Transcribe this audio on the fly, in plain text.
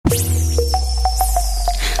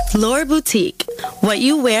Lore Boutique. What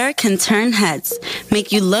you wear can turn heads,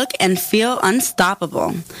 make you look and feel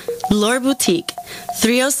unstoppable. Lore Boutique,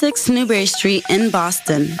 306 Newbury Street in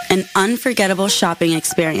Boston. An unforgettable shopping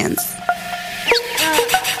experience.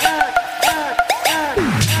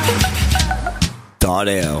 Dot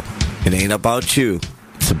Ale. It ain't about you.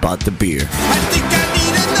 It's about the beer. I think I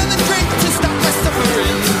need another drink to stop my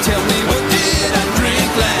suffering. Tell me, what did I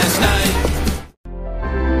drink last night?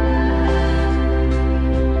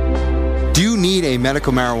 Do you need a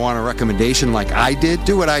medical marijuana recommendation like I did?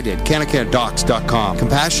 Do what I did. CanacareDocs.com.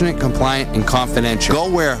 Compassionate, compliant, and confidential. Go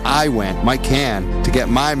where I went, Mike Can, to get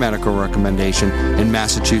my medical recommendation in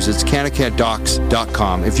Massachusetts.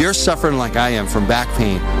 CanacareDocs.com. If you're suffering like I am from back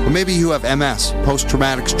pain, or maybe you have MS,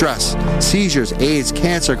 post-traumatic stress, seizures, AIDS,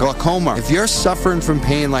 cancer, glaucoma. If you're suffering from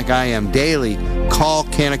pain like I am daily, call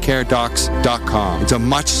CanacareDocs.com. It's a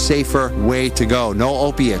much safer way to go. No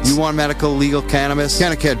opiates. You want medical legal cannabis?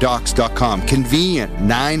 CanacareDocs.com. Convenient.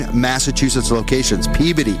 9 Massachusetts locations.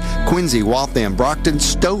 Peabody, Quincy, Waltham, Brockton,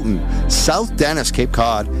 Stoughton, South Dennis, Cape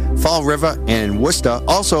Cod, Fall River, and Worcester.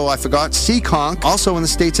 Also, I forgot, Seekonk. Also in the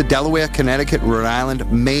states of Delaware, Connecticut, Rhode Island,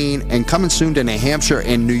 Maine, and coming soon to New Hampshire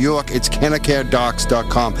and New York. It's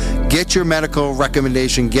CanacareDocs.com. Get your medical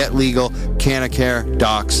recommendation. Get legal.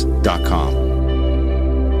 CanacareDocs.com.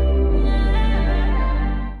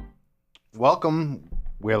 Welcome.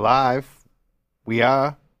 We're live. We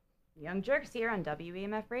are Young Jurks here on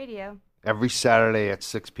WEMF Radio. every Saturday at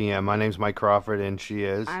 6 p.m. My name's Mike Crawford, and she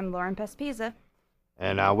is. I'm Lauren Pespisa.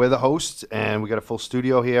 And we're the hosts, and we got a full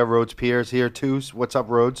studio here. Rhodes Pierre's here, too. What's up,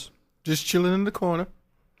 Rhodes? Just chilling in the corner.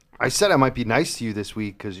 I said I might be nice to you this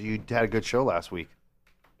week because you had a good show last week.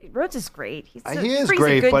 Rhodes is great. He is brings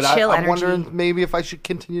great, a good but chill I'm energy. wondering maybe if I should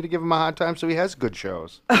continue to give him a hard time so he has good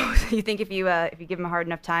shows. Oh, you think if you give him a hard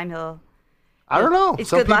enough time, he'll... I don't know. It's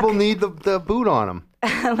Some good people luck. need the boot on them.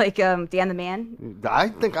 Like Dan the Man? I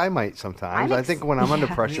think I might sometimes. I think when I'm under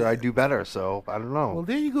pressure, I do better. So I don't know. Well,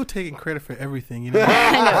 there you go, taking credit for everything. You know,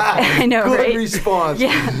 I know, Good right? response.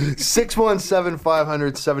 Yeah.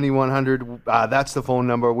 617-500-7100. That's the phone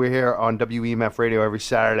number. We're here on WEMF Radio every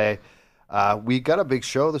Saturday. We got a big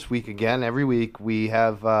show this week again. Every week we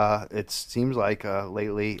have, it seems like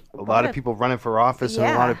lately, a lot of people running for office and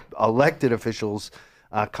a lot of elected officials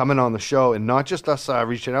coming on the show, and not just us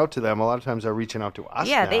reaching out to them. A lot of times they're reaching out to us.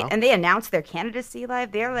 Yeah, now. they announced their candidacy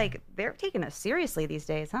live. They're taking us seriously these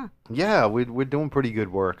days, huh? Yeah, we're doing pretty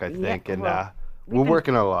good work, I think, and well, we're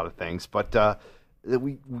working on a lot of things. But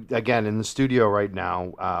we again in the studio right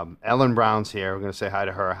now. Ellen Brown's here. We're going to say hi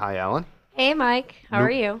to her. Hi, Ellen. Hey, Mike. How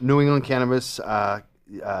are you? New England Cannabis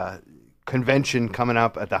Convention coming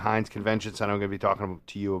up at the Heinz Convention Center. I'm going to be talking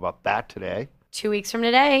to you about that today. 2 weeks from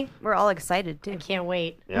today. We're all excited, too. I can't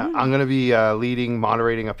wait. Yeah, I'm going to be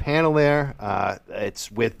moderating a panel there.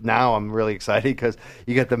 I'm really excited because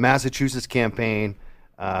you got the Massachusetts campaign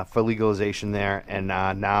for legalization there, and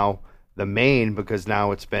now the Maine, because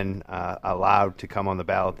now it's been allowed to come on the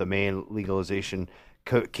ballot. The Maine legalization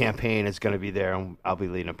campaign is going to be there, and I'll be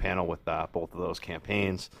leading a panel with both of those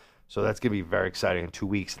campaigns. So that's going to be very exciting in 2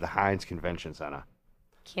 weeks at the Heinz Convention Center.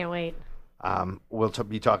 Can't wait. We'll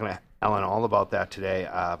be talking to Ellen all about that today.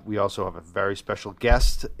 We also have a very special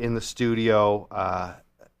guest in the studio.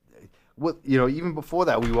 Even before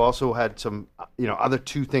that, we also had some, other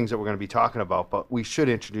two things that we're going to be talking about. But we should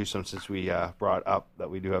introduce them since we brought up that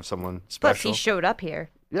we do have someone special. Plus, he showed up here.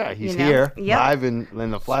 Yeah, he's here, live in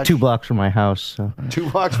the flesh. 2 blocks from my house. So. 2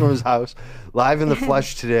 blocks from his house, live in the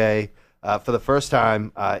flesh today. For the first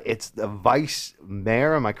time, it's the vice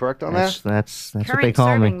mayor. Am I correct on that? That's what Current they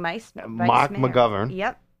call me. serving vice Marc mayor. McGovern.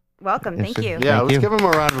 Yep. Welcome. Yes, Thank sir. you. Yeah, Thank let's you. give him a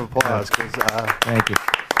round of applause. 'Cause, Thank you.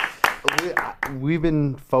 we've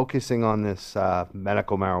been focusing on this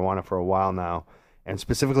medical marijuana for a while now, and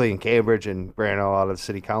specifically in Cambridge and bringing a lot of the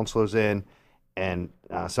city councilors in, and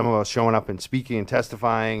some of us showing up and speaking and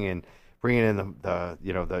testifying and bringing in the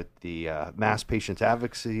Mass Patients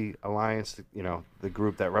Advocacy Alliance, the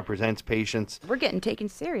group that represents patients. We're getting taken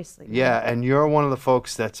seriously. man. Yeah, and you're one of the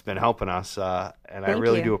folks that's been helping us, and I Thank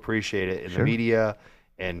really you. do appreciate it in the Sure. media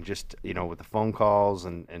and just, with the phone calls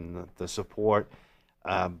and the support.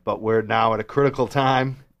 But we're now at a critical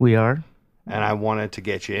time, We are. and I wanted to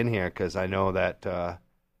get you in here because I know that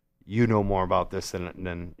you know more about this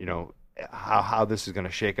than how this is going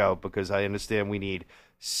to shake out, because I understand we need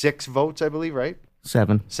 6 votes, I believe, right?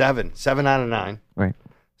 7. 7 out of 9. Right.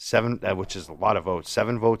 7, which is a lot of votes.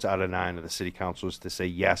 7 votes out of 9 of the city councilors to say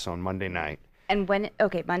yes on Monday night. And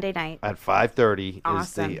Monday night. At 5:30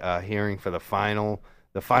 Awesome. is the hearing for the final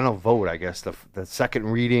the final vote, I guess, the second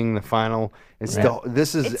reading, the final. It's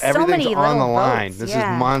this is It's so everything's many on the little line. votes, This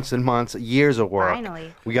yeah. is months and months, years of work.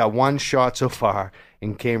 Finally. We got one shot so far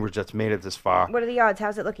in Cambridge that's made it this far. What are the odds?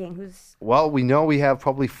 How's it looking? Who's Well, we know we have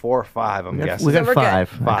probably 4 or 5. I'm guessing. We got we're good. 5. I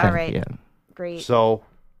Five. think, All right. Yeah. great? So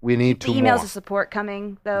we need The 2 emails more. of support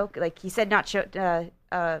coming though. Like he said, not show.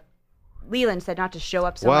 Leland said not to show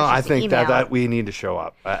up so Well, much. I Just think email. that we need to show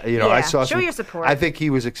up. You know, I Yeah, saw show your support. I think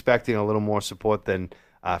he was expecting a little more support than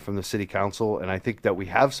from the city council, and I think that we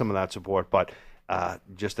have some of that support. But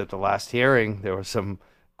just at the last hearing, there were some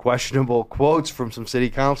questionable quotes from some city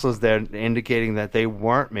councilors there indicating that they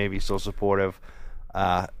weren't maybe so supportive.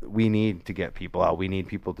 We need to get people out. We need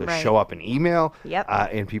people to Right. show up in email, Yep.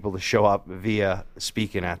 and people to show up via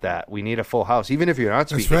speaking at that. We need a full house, even if you're not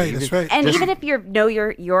speaking. That's right. even- That's right. And Just- even if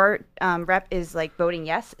your rep is like voting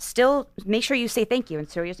yes, still make sure you say thank you and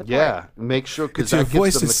show your support. Yeah, make sure because It's your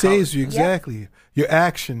voice that saves you. Exactly. Your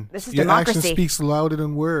action. This is your action democracy. speaks louder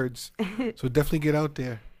than words. So definitely get out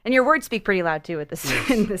there. And your words speak pretty loud too at this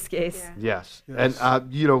in this case. Yes. Yes.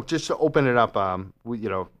 And, just to open it up,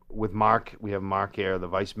 with Marc, we have Marc here, the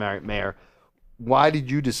vice mayor. Why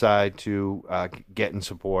did you decide to get in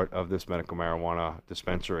support of this medical marijuana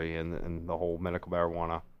dispensary and the whole medical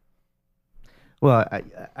marijuana? Well,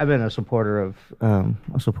 I've been a supporter of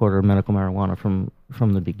medical marijuana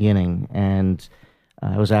from the beginning, and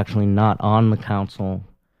I was actually not on the council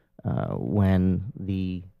when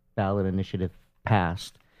the ballot initiative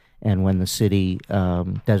passed, and when the city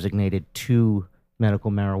designated 2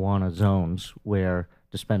 medical marijuana zones where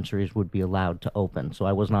dispensaries would be allowed to open. So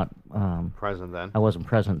I was not Present then. I wasn't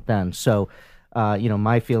present then. So,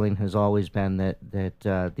 my feeling has always been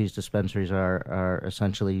that these dispensaries are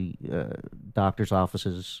essentially doctors'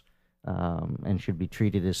 offices and should be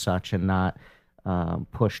treated as such and not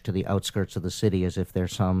pushed to the outskirts of the city as if they're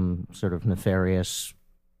some sort of nefarious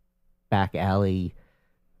back alley,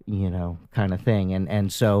 kind of thing.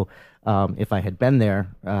 And so if I had been there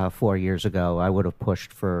 4 years ago, I would have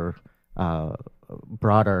pushed for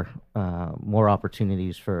broader, more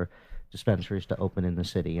opportunities for dispensaries to open in the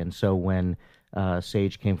city. And so when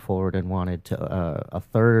Sage came forward and wanted a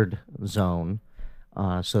 3rd zone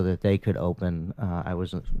so that they could open,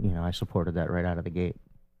 I supported that right out of the gate.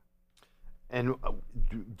 And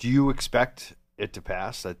do you expect it to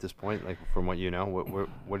pass at this point? Like from what you know,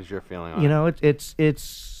 what is your feeling on it?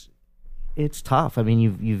 It's tough. I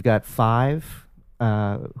mean, you've got 5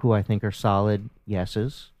 who I think are solid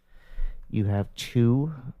yeses. You have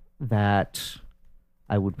 2 that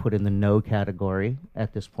I would put in the no category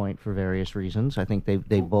at this point for various reasons. I think they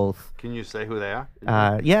both. Can you say who they are?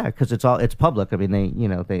 Yeah, because it's public. I mean,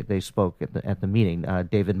 they spoke at the meeting.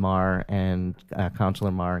 David Marr and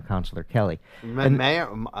Councilor Marr and Councilor Kelly.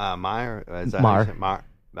 Meyer, is that Marr. how you say it?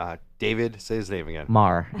 Marr. David, say his name again.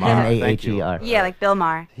 Marr, Marr, thank you. Maher. Yeah, like Bill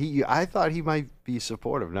Maher. I thought he might be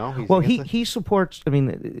supportive. No, he's Well, against it? he supports. I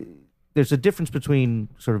mean, there's a difference between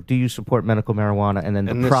sort of do you support medical marijuana and then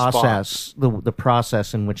And the this process, the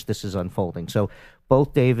process in which this is unfolding. So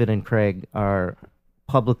both David and Craig are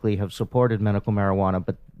publicly have supported medical marijuana,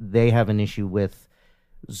 but they have an issue with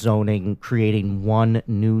zoning, creating one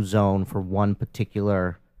new zone for one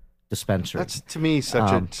particular dispensary. That's to me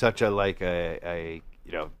such a like a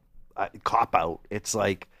cop out. It's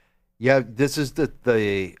like, yeah, this is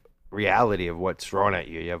the reality of what's thrown at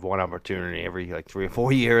you. You have one opportunity every like 3 or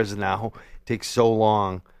 4 years now. It takes so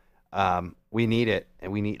long. We need it,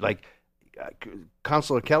 and we need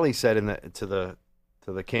Councilor Kelly said to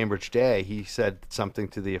the Cambridge Day. He said something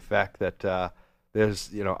to the effect that there's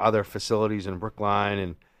other facilities in Brookline,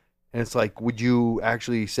 and it's like, would you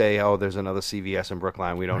actually say, oh, there's another CVS in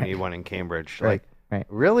Brookline, we don't need one in Cambridge? Right.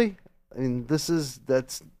 Really? I mean,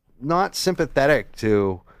 that's not sympathetic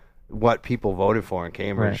to what people voted for in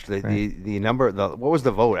Cambridge. Right, The number, what was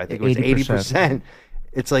the vote? I think it was 80%.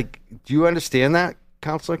 It's like, do you understand that,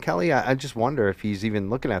 Councilor Kelly? I just wonder if he's even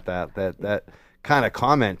looking at that kind of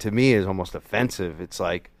comment. To me is almost offensive. It's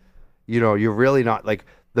like, you're really not, like,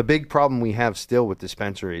 the big problem we have still with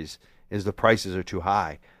dispensaries is the prices are too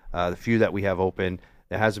high. The few that we have open,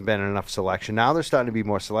 there hasn't been enough selection. Now there's starting to be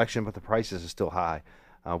more selection, but the prices are still high.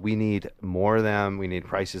 We need more of them. We need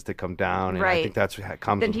prices to come down, and Right. I think that's what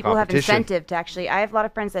comes Then with people have competition. incentive to actually. I have a lot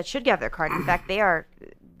of friends that should get their card. In fact, they are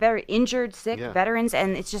very injured, sick Yeah. veterans,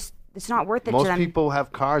 and it's not worth it Most to them. people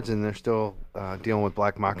have cards, and they're still dealing with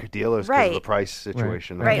black market dealers because of the Right. price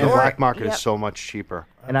situation. Right. The Or- black market yep. is so much cheaper.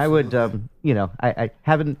 And I would, I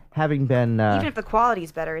having been Even if the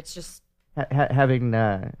quality's better, it's just having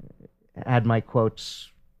had my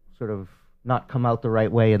quotes sort of not come out the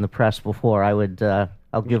right way in the press before, I would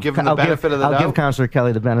I'll give give him the benefit of the I'll doubt? give Councilor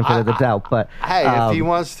Kelly the benefit of the doubt. But Hey, if he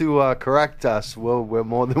wants to correct us, we're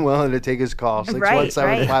more than willing to take his call.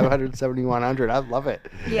 617-500-7100. I love it.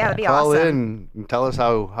 Yeah, that'd be Call awesome. in and tell us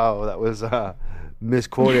how that was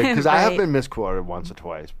misquoted. Because I have Right. been misquoted once or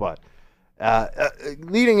twice. But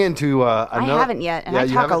leading into I another... haven't yet, and Yeah, I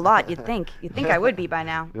you talk a haven't? lot. You'd think I would be by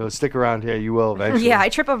now. Stick around here. You will eventually. Yeah, I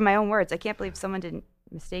trip over my own words. I can't believe someone didn't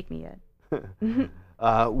mistake me yet.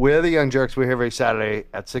 We're the Young Jurks. We're here every Saturday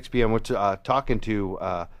at 6 p.m. We're talking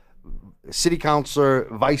to city councilor,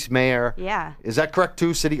 vice mayor. Yeah. Is that correct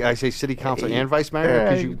too? I say city councilor and vice mayor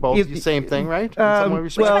because you both the same thing, right? In some way,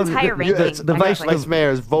 Which one's higher ranking? the vice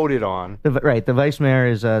mayor is voted on. The vice mayor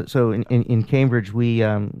is so in Cambridge we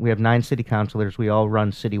have 9 city councilors. We all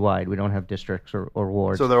run citywide. We don't have districts or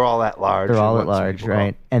wards. So they're all at large. They're all and at let some large, people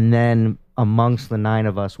right? And then amongst the 9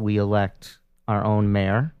 of us, we elect our own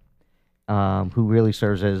mayor, who really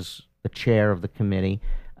serves as the chair of the committee,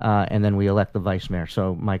 and then we elect the vice mayor.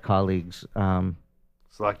 So my colleagues,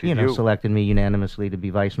 selected me unanimously to be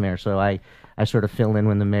vice mayor. So I sort of fill in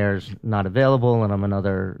when the mayor's not available, and I'm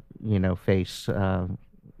another face. For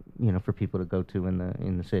people to go to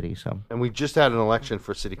in the city. So. And we just had an election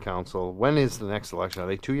for city council. When is the next election? Are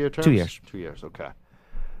they 2-year terms? 2 years. 2 years. Okay.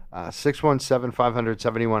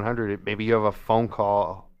 617-500-7100. Maybe you have a phone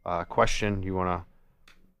call question you want to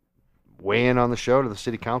weigh in on the show to the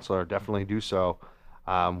city councilor. Definitely do so.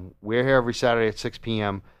 We're here every Saturday at 6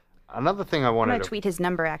 p.m. Another thing I I'm wanted gonna tweet his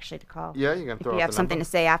number actually to call. Yeah, you're gonna if throw you out have the something number?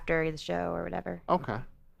 to say after the show or whatever. Okay.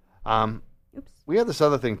 Oops. We had this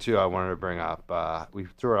other thing too I wanted to bring up. We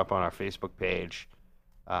threw it up on our Facebook page.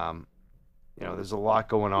 There's a lot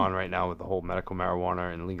going on right now with the whole medical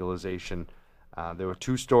marijuana and legalization. There were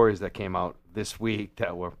 2 stories that came out this week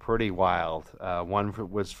that were pretty wild. One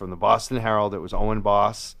was from the Boston Herald. It was Owen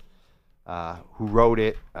Boss who wrote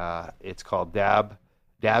it. It's called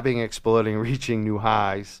Dabbing, Exploding, Reaching New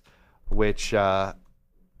Highs, which a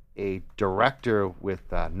director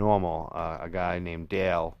with Normal, a guy named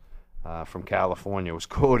Dale, from California, was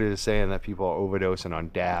quoted as saying that people are overdosing on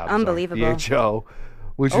dabs. Unbelievable. On DHO,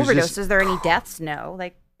 which Overdose. is Is there any deaths? No.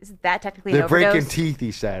 Like, isn't that technically they're an overdose? breaking teeth,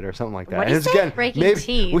 he said, or something like that. What'd And he it's say? again, Breaking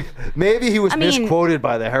teeth. Maybe he was I mean- misquoted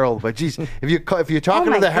by the Herald, but geez, if you're talking Oh to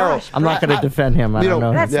my the Herald, gosh, I'm not going to defend him. I don't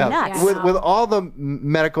know. That's yeah, nuts. with all the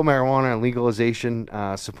medical marijuana and legalization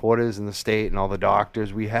supporters in the state and all the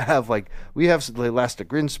doctors we have Lester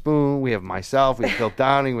Grinspoon, we have myself, we have Bill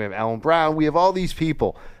Downing, we have Alan Brown, we have all these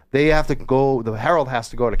people. They have to go. The Herald has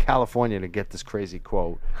to go to California to get this crazy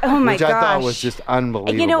quote. Oh my which I thought gosh. was just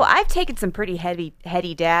unbelievable. And I've taken some pretty heady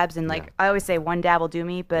dabs, and I always say one dab will do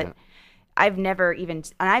me, but I've never even,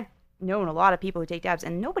 and I've known a lot of people who take dabs,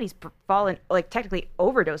 and nobody's fallen, technically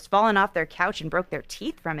overdosed, fallen off their couch and broke their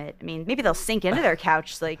teeth from it. I mean, maybe they'll sink into their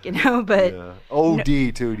couch, but OD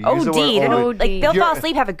too. To use the OD. word OD. They'll fall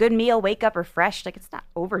asleep, have a good meal, wake up refreshed. It's not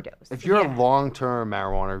overdose. If you're a long-term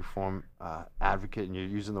marijuana reform advocate and you're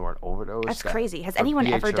using the word overdose, That's crazy. Has for anyone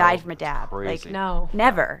ever BHO, died from a dab? crazy. No.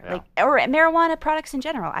 Never. Yeah. Or marijuana products in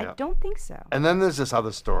general. Yeah. I don't think so. And then there's this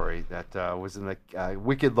other story that was in the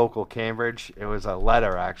wicked local Cambridge. It was a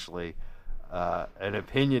letter, actually, an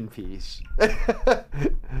opinion piece.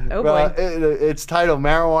 Oh, boy. It's titled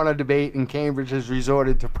 "Marijuana Debate in Cambridge Has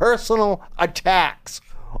Resorted to Personal Attacks."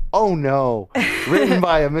 Oh no! Written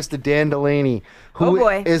by a Mr. Dan Delaney, who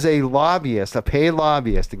is a lobbyist, a paid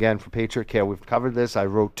lobbyist, again for Patriot Care. We've covered this. I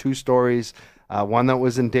wrote 2 stories, one that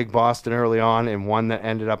was in Dig Boston early on, and one that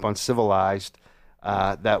ended up on Civilized.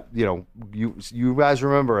 That you guys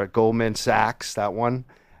remember at Goldman Sachs, that one,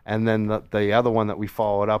 and then the other one that we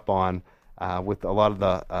followed up on with a lot of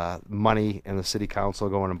the money in the city council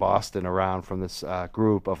going to Boston around from this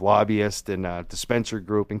group of lobbyists and dispensary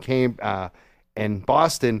group, and came in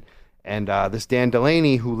Boston, and this Dan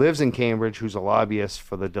Delaney, who lives in Cambridge, who's a lobbyist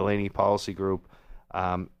for the Delaney Policy Group,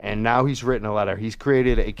 and now he's written a letter. He's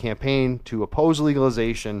created a campaign to oppose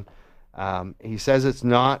legalization. He says it's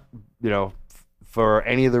not, for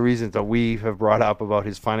any of the reasons that we have brought up about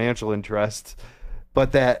his financial interests,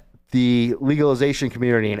 but that the legalization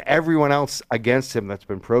community and everyone else against him that's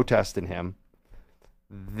been protesting him,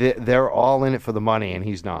 they're all in it for the money, and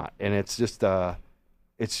he's not. And it's just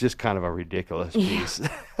kind of a ridiculous piece.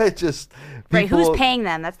 It just Right, who's paying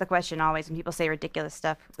them? That's the question always when people say ridiculous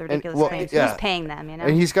stuff, ridiculous claims. Who's paying them,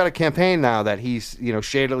 And he's got a campaign now that he's,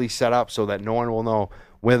 shadily set up so that no one will know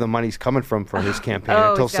where the money's coming from for his campaign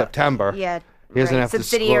until September. Yeah. He doesn't have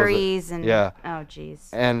subsidiaries to disclose it. and yeah. Oh geez.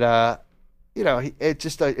 And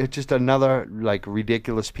it's just another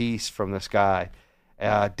ridiculous piece from this guy.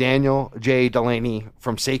 Daniel J. Delaney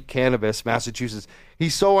from Safe Cannabis, Massachusetts.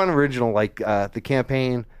 He's so unoriginal. The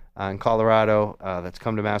campaign in Colorado that's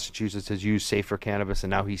come to Massachusetts has used safer cannabis,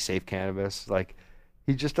 and now he's safe cannabis. Like,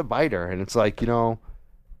 he's just a biter, and it's like,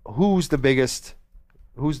 who's the biggest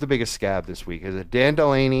scab this week? Is it Dan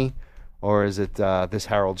Delaney, or is it this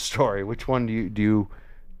Herald story? Which one do you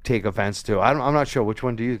take offense to? I'm not sure. Which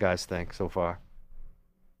one do you guys think so far?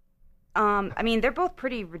 I mean, they're both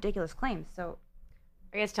pretty ridiculous claims. So,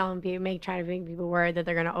 I guess trying to make people worried that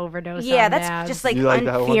they're going to overdose. yeah, on that's dabs. just like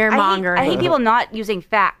fear mongering. I hate people not using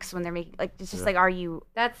facts when they're making it's just like, are you?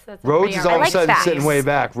 That's Rhodes is all of a sudden facts. sitting way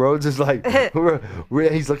back. Rhodes is like,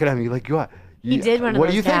 he's looking at me like, what? He did one of What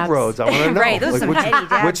those do you think, dabs. Rhodes? I want to know. Right, those are some heady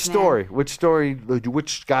dabs, which story?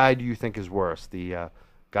 Which guy do you think is worse? The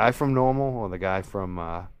guy from Normal or the guy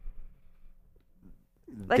from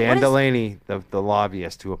Dan Delaney, the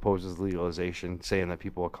lobbyist who opposes legalization, saying that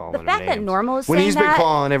people are calling him names? The fact that Normal is when saying he's been that,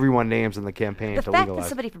 calling everyone names in the campaign the to fact legalize. that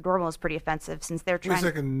somebody from Normal is pretty offensive since they're Wait a trying.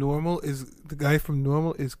 second. Normal is the guy from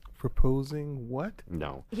Normal is proposing what?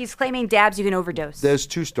 No. He's claiming dabs you can overdose. There's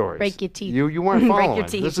two stories. Break your teeth. You weren't following. Break your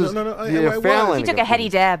teeth. This is No, I you're was. failing. He took a heady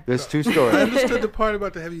dab. There's two I stories. understood the part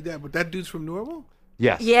about the heavy dab, but that dude's from Normal?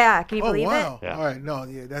 Yes. Yeah, can you Oh, believe wow. it? Yeah. All right. No,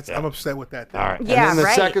 I'm upset with that. All right. Yeah, and then the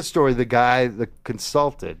right. second story, the guy, the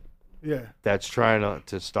consultant Yeah. that's trying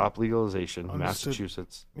to stop legalization in Understood.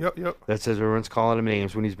 Massachusetts, Yep. that says everyone's calling him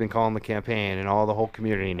names when he's been calling the campaign and all the whole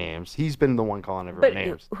community names. He's been the one calling everyone But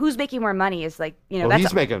names. who's making more money is like, Well, that's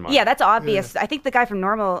he's making money. Yeah, that's obvious. I think the guy from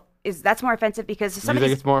Normal that's more offensive because if You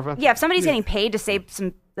think it's more offensive? Yeah, if somebody's getting paid to say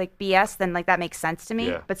some like BS, then like that makes sense to me.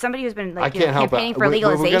 Yeah. But somebody who's been I like can't help campaigning it. for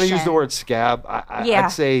legalization. We're going to use the word scab. Yeah.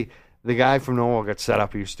 I'd say the guy from Normal got set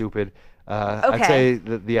up. You're stupid. I'd Okay. say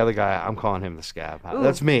the other guy, I'm calling him the scab.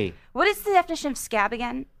 That's me. What is the definition of scab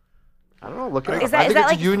again? I don't know. Look at it. Is I that, think is that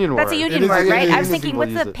it's like a union word. That's a union It is word, a right? union I was word. thinking, People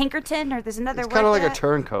what's use the it. Pinkerton or there's another It's word? kind of like for a that?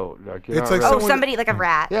 turncoat. Like, It's like Oh, someone- somebody like a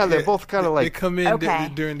rat. yeah, they're both kind of They like. come in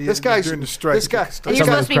Okay. during the This guy's during the strike. This guy. And you're Somebody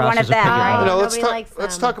supposed to be one crosses of a them, picket line. right? let's Nobody talk. likes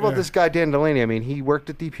Let's them. talk about this guy Dan Delaney. I mean, he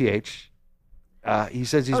worked at DPH. He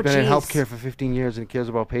says he's Oh, been in geez. healthcare for 15 years and he cares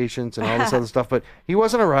about patients and all this other stuff, but he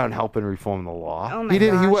wasn't around helping reform the law. Oh my he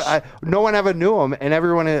didn't. gosh. No one ever knew him, and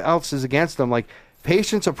everyone else is against him. Like,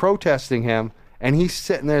 patients are protesting him, and he's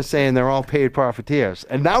sitting there saying they're all paid profiteers,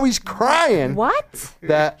 and now he's crying. What?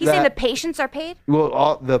 That He's saying the patients are paid? well,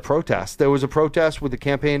 all the protests. There was a protest with the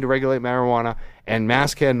campaign to regulate marijuana and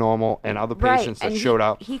mass care normal and other Right, patients that and showed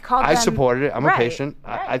up. he called I them- supported it. I'm a Right, patient.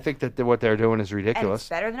 right. I think that what they're doing is And ridiculous. it's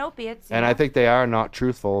better than opiates. you And know? I think they are not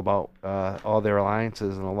truthful about all their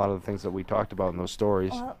alliances and a lot of the things that we talked about in those stories.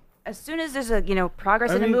 Well, as soon as there's a progress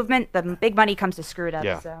I in a mean- movement, the big money comes to screw it up.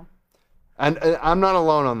 Yeah. So And I'm not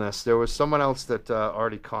alone on this. There was someone else that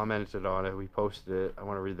already commented on it. We posted it. I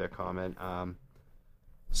want to read that comment.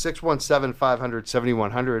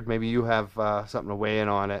 617-500-7100. Maybe you have something to weigh in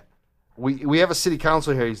on it. We have a city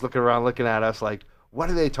council here. He's looking around, looking at us like, what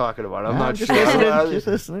are they talking about? I'm not just sure. listening, just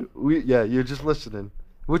listening. You're just listening,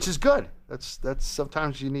 which is good. That's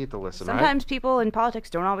sometimes you need to listen, right? sometimes people in politics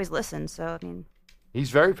don't always listen. So I mean, He's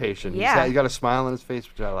very patient. Yeah. He got a smile on his face,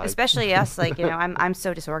 which I like. especially us, like I'm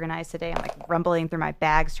so disorganized today. I'm like rumbling through my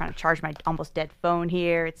bags trying to charge my almost dead phone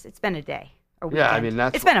here. It's been a day. A Yeah, I weekend. mean,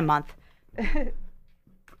 that's it's been a month.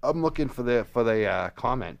 I'm looking for the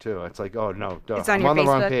comment too. It's like, oh no, It's I'm on your on the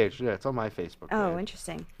wrong Facebook? page. Yeah, it's on my Facebook. Oh, page.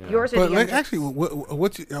 interesting. Yours or But the like, youngest? actually,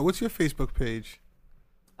 what's your Facebook page?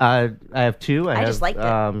 I have two. I have just liked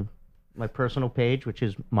it. My personal page, which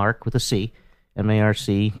is Marc with a C,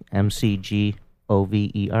 MarcMcGovern,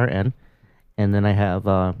 and then I have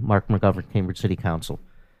Marc McGovern, Cambridge City Council.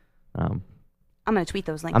 I'm gonna tweet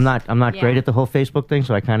those links. I'm not Yeah. great at the whole Facebook thing,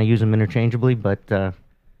 so I kind of use them interchangeably, but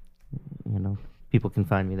people can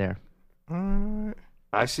find me there.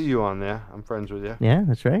 I see you on there. I'm friends with you. Yeah,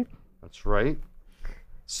 that's right. That's right.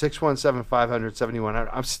 617-500-7100.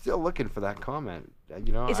 I'm still looking for that comment.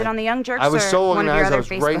 Is it on the Young Jurks I was or so one of your organized. I other was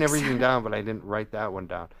writing Facebooks? everything down, but I didn't write that one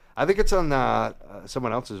down. I think it's on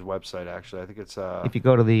someone else's website. Actually, I think it's If you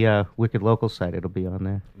go to the Wicked Local site, it'll be on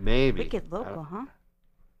there. maybe Wicked local, huh?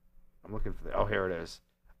 I'm looking for oh, here it is.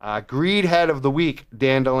 Greed Head of the Week,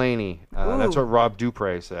 Dan Delaney. That's Ooh. what Rob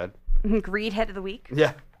Dupre said. Greed head of the week.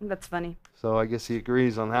 Yeah. That's funny. So I guess he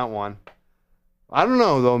agrees on that one. I don't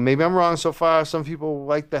know, though. Maybe I'm wrong so far. Some people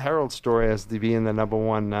like the Herald story as the being the number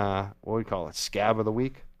one, what do we call it, scab of the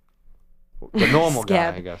week? The normal guy,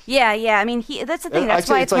 Scab. I guess. Yeah. I mean, that's the thing. That's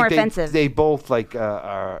why it's more like offensive. They both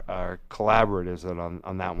are collaborators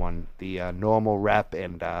on that one. The normal rep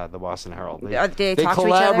and the Boston Herald. They talk to each other?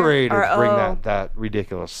 collaborated Or, to bring oh. that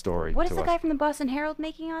ridiculous story. What is to the us. guy from the Boston Herald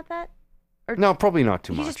making out that? No, probably not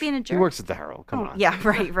too He's much. just being a He jerk. works at the Herald. Come on. Yeah.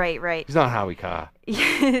 Right. He's not Howie Carr.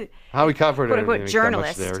 Howie Carr Quote, unquote, didn't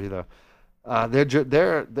journalist. there either. Their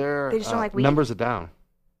They just don't like weed? numbers are down.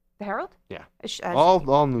 The Herald? Yeah. All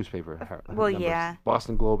All newspaper. well, numbers. yeah.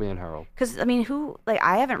 Boston Globe and Herald. Because, I mean,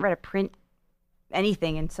 I haven't read a print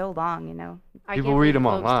anything in so long, you know. People read them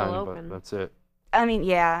online, but that's it. I mean,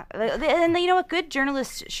 yeah. And you know what? Good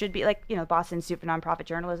journalists should be, like, you know, Boston Super Nonprofit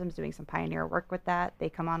Journalism is doing some pioneer work with that. They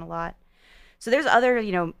come on a lot. So there's other,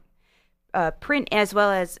 you know, print as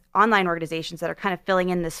well as online organizations that are kind of filling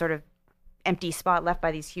in this sort of empty spot left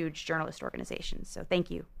by these huge journalist organizations. So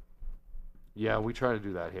thank you. Yeah, we try to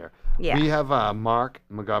do that here. Yeah. We have Marc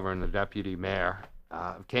McGovern, the deputy mayor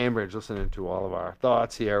of Cambridge, listening to all of our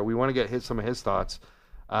thoughts here. We want to get some of his thoughts.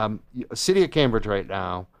 City of Cambridge right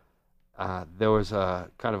now, there was a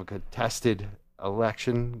kind of a contested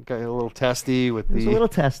election, got a little testy with It was a little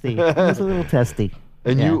testy. It was a little testy.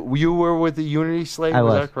 And Yeah. you were with the Unity slate, I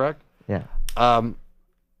was was. that correct? Yeah.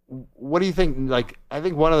 What do you think? Like, I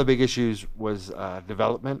think one of the big issues was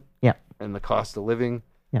development. Yeah. And the cost of living.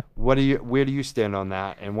 Yeah. Where do you stand on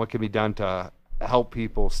that, and what can be done to help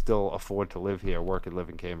people still afford to live here, work and live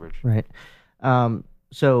in Cambridge? Right. I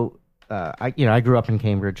grew up in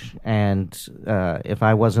Cambridge, and if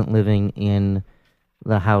I wasn't living in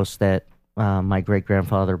the house that my great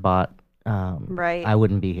grandfather bought, Right. I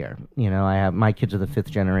wouldn't be here. You know, my kids are the 5th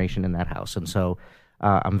generation in that house, and so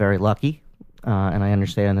I'm very lucky, and I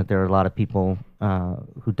understand that there are a lot of people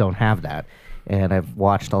who don't have that, and I've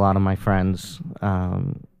watched a lot of my friends,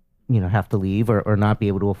 have to leave or not be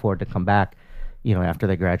able to afford to come back, after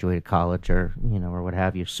they graduated college or what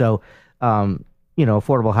have you. So,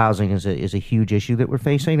 affordable housing is a huge issue that we're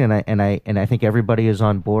facing, and I think everybody is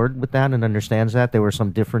on board with that and understands that. There were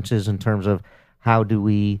some differences in terms of how do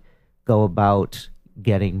we go about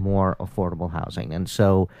getting more affordable housing, and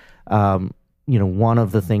so. One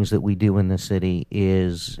of the things that we do in the city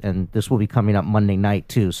is, and this will be coming up Monday night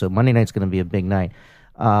too, so Monday night's going to be a big night.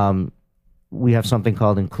 We have something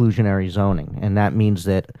called inclusionary zoning, and that means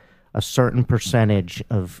that a certain percentage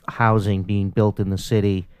of housing being built in the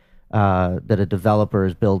city that a developer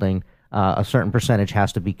is building, a certain percentage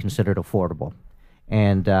has to be considered affordable.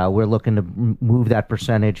 And we're looking to move that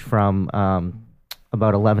percentage from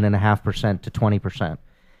about 11.5% to 20%.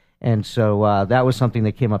 And so that was something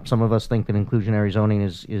that came up. Some of us think that inclusionary zoning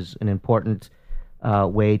is an important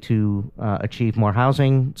way to achieve more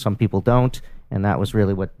housing. Some people don't, and that was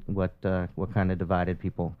really what kind of divided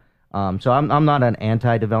people. So I'm not an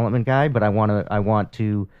anti-development guy, but I want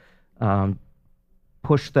to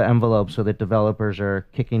push the envelope so that developers are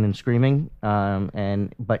kicking and screaming,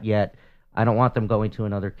 but yet. I don't want them going to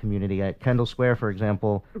another community. At Kendall Square, for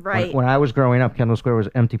example, Right. when I was growing up, Kendall Square was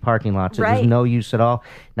empty parking lots. It was Right. no use at all.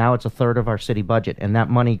 Now it's a third of our city budget, and that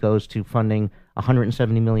money goes to funding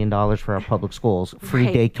 $170 million for our public schools, free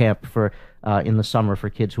Right. day camp for in the summer for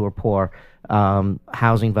kids who are poor,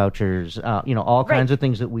 housing vouchers, all kinds of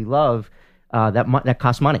things that we love that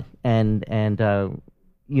cost money, and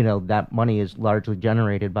that money is largely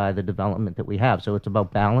generated by the development that we have. So it's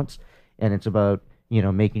about balance, and it's about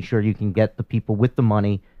making sure you can get the people with the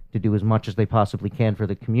money to do as much as they possibly can for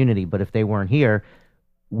the community. But if they weren't here,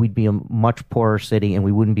 we'd be a much poorer city, and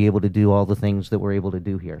we wouldn't be able to do all the things that we're able to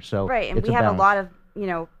do here. So Right, and it's we have balance. a lot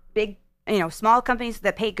of, big, small companies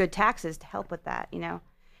that pay good taxes to help with that,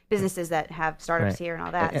 businesses that have startups Right. here and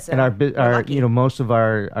all that. So And our we're lucky. most of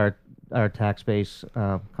our tax base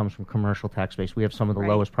comes from commercial tax base. We have some of the Right.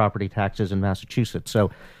 lowest property taxes in Massachusetts.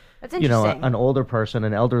 So That's interesting. an older person,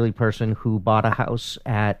 an elderly person who bought a house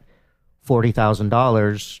at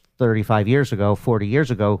 $40,000 40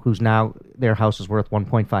 years ago, who's now their house is worth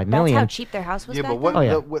 $1.5 million. That's how cheap their house was Yeah, back but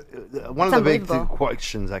then? one of the big unbelievable.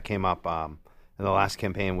 questions that came up in the last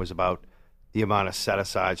campaign was about the amount of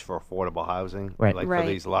set-asides for affordable housing. Right. Like Right. for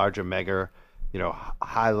these larger, mega,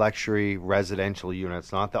 high luxury residential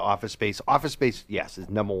units, not the office space. Office space, yes, is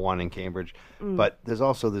number one in Cambridge, but there's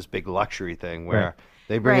also this big luxury thing where Right.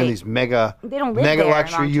 they bring in Right. these mega They don't live mega there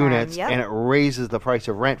luxury long-term, units, yep. and it raises the price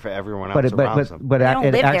of rent for everyone else But around them. They don't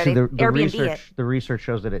live there, actually they the Airbnb the research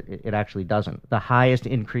shows that it actually doesn't. The highest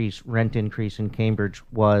rent increase in Cambridge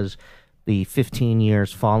was the 15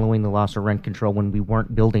 years following the loss of rent control when we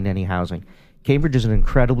weren't building any housing. Cambridge is an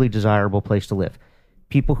incredibly desirable place to live.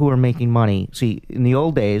 People who are making money, see, in the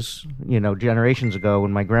old days, generations ago,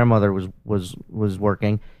 when my grandmother was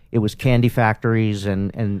working, it was candy factories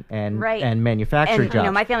and Right. manufacturing And,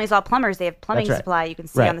 jobs. my family's all plumbers. They have plumbing That's right. supply you can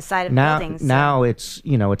see Right. on the side of now, buildings. So. Now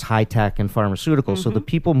it's high tech and pharmaceuticals. So the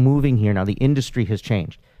people moving here now, the industry has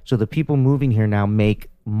changed. So the people moving here now make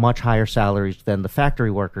much higher salaries than the factory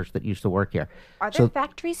workers that used to work here. Are there So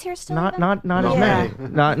factories here still? not even? as Yeah.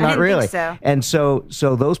 many, not didn't really. think so. And so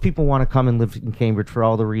those people want to come and live in Cambridge for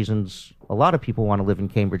all the reasons a lot of people want to live in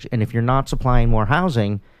Cambridge. And if you're not supplying more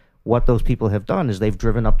housing, what those people have done is they've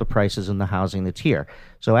driven up the prices in the housing that's here.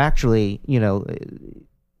 So actually,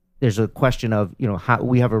 there's a question of, how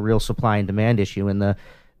we have a real supply and demand issue. And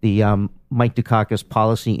the Mike Dukakis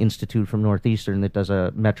Policy Institute from Northeastern that does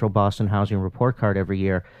a Metro Boston housing report card every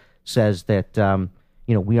year says that,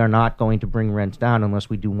 we are not going to bring rents down unless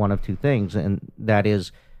we do one of two things. And that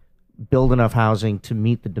is build enough housing to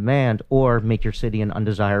meet the demand or make your city an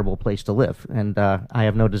undesirable place to live. And I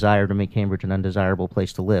have no desire to make Cambridge an undesirable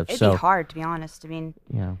place to live. It'd be hard, to be honest. I mean,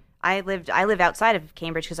 I live outside of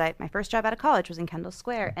Cambridge because my first job out of college was in Kendall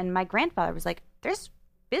Square. And my grandfather was like, there's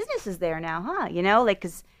businesses there now, huh?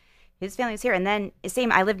 Because his family was here. And then,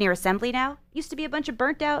 I live near Assembly now. Used to be a bunch of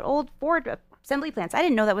burnt out old Ford assembly plants. I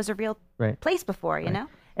didn't know that was a real place before, you know?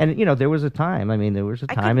 And there was a time. I mean, there was a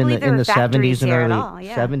time in the 70s and early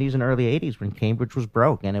 70s and early 80s when Cambridge was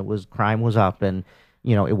broke and crime was up, and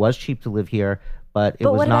it was cheap to live here, but it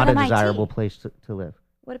was not a desirable place to live.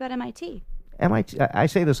 What about MIT? I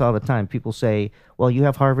say this all the time. People say, "Well, you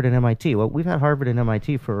have Harvard and MIT." Well, we've had Harvard and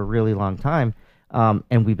MIT for a really long time,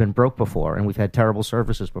 and we've been broke before, and we've had terrible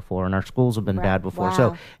services before, and our schools have been bad before.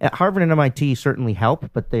 Wow. So, Harvard and MIT certainly help,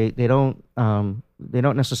 but they don't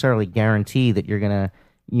necessarily guarantee that you're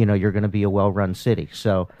gonna be a well-run city.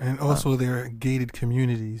 So, and also they're gated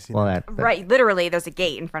communities. Right, literally, there's a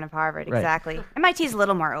gate in front of Harvard. Right. Exactly. MIT's a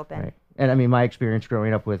little more open. Right. And I mean, my experience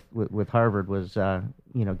growing up with Harvard was,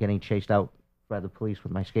 getting chased out by the police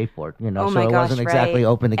with my skateboard. It wasn't exactly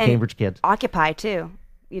open to Cambridge kids. Occupy too.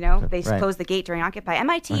 They closed the gate during Occupy.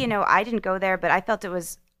 MIT, I didn't go there, but I felt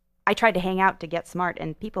I tried to hang out to get smart,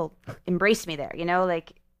 and people embraced me there.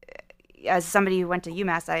 As somebody who went to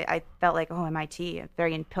UMass, I felt like, MIT,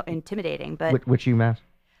 very intimidating. But which UMass?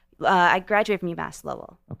 I graduated from UMass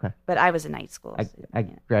Lowell. Okay. But I was a night school. I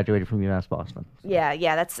graduated from UMass Boston. So.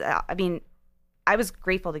 Yeah. That's. I was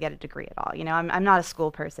grateful to get a degree at all. I'm not a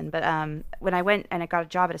school person, but when I went and I got a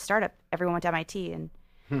job at a startup, everyone went to MIT, and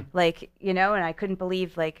and I couldn't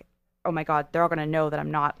believe oh my God, they're all gonna know that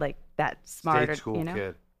I'm not that smart. State school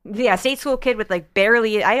kid. Yeah, state school kid with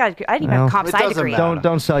barely. I didn't even have a comp sci degree.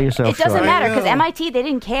 Don't sell yourself. It doesn't matter because MIT, they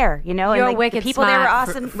didn't care. You're wicked the people smart. there were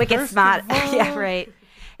awesome. Wicked smart. Yeah, right.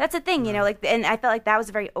 That's the thing, and I felt like that was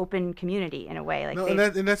a very open community in a way. And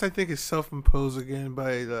that's I think is self-imposed again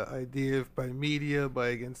by the idea by media, by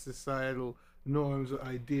against societal norms,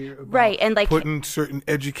 idea about and putting certain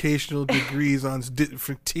educational degrees on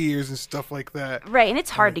different tiers and stuff like that. Right, and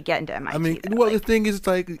it's hard to get into MIT. I mean, the thing is,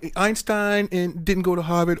 Einstein didn't go to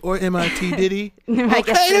Harvard or MIT, did he?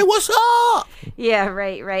 Okay, what's up? Yeah,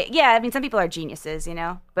 right. Yeah, I mean, some people are geniuses,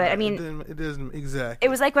 but I mean, it doesn't exactly. It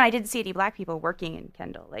was like when I did see Black people working in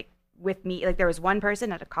Kendall, with me, there was one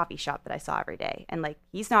person at a coffee shop that I saw every day, and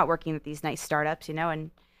he's not working with these nice startups, and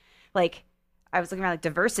I was looking around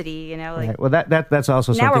diversity, Right. Well, that's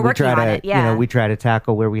also something we try to, we try to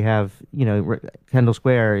tackle where we have, Kendall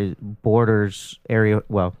Square borders area,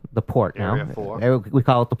 the port now. Area 4. We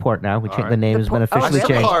call it the port now. The name has been officially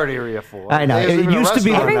changed. Called Area 4. I know. It used to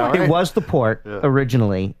be, it was the port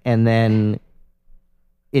originally, and then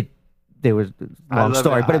there was a long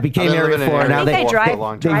story, but it became Area 4. Now they drive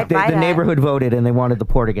by the neighborhood voted and they wanted the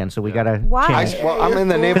port again, so we got to change. I'm in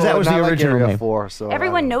the neighborhood. That was the original Area name. 4, so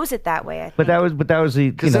everyone knows it that way. I think. But that was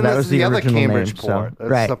the the other original Cambridge name. port. So,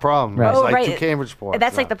 That's the problem. Right. It's like two Cambridge ports.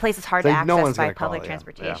 That's the place that's hard to access by public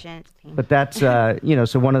transportation. But that's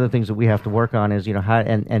so one of the things that we have to work on is how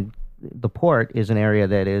and the port is an area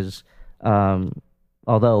that is.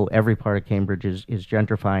 Although every part of Cambridge is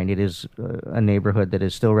gentrifying, it is a neighborhood that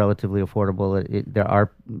is still relatively affordable. There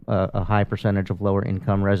are a high percentage of lower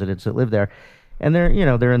income residents that live there, and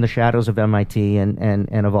they're in the shadows of MIT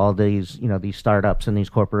and of all these these startups and these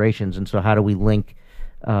corporations. And so, how do we link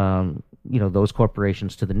those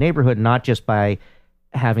corporations to the neighborhood? Not just by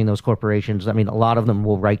having those corporations. I mean, a lot of them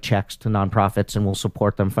will write checks to nonprofits and will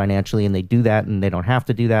support them financially, and they do that, and they don't have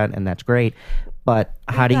to do that, and that's great. But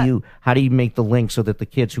how do you make the link so that the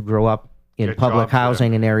kids who grow up in public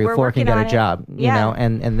housing in Area 4 can get a job?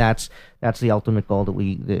 And that's the ultimate goal that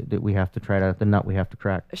we have to try to the nut we have to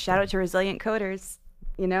crack. Shout out to Resilient Coders.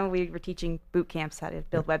 We were teaching boot camps how to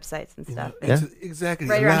build websites and stuff. Exactly.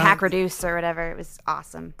 Right around Hack Reduce or whatever. It was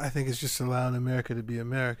awesome. I think it's just allowing America to be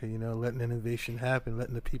America. Letting innovation happen,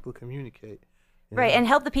 letting the people communicate. Right, and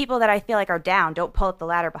help the people that I feel like are down. Don't pull up the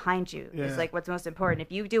ladder behind you. Yeah. It's what's most important.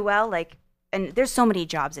 If you do well, and there's so many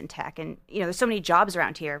jobs in tech, and there's so many jobs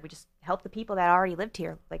around here. We just help the people that already lived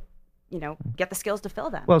here, get the skills to fill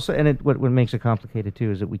them. Well, so what makes it complicated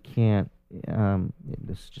too is that we can't.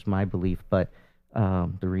 This is just my belief, but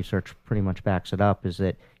the research pretty much backs it up. Is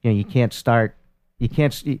that you can't start You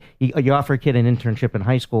can't. You offer a kid an internship in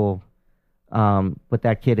high school, but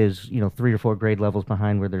that kid is 3 or 4 grade levels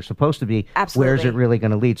behind where they're supposed to be. Absolutely. Where is it really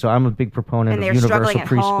going to lead? So I'm a big proponent And of they're struggling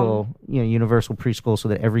universal at preschool. home. Universal preschool, so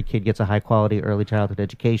that every kid gets a high quality early childhood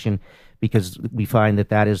education, because we find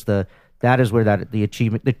that is where the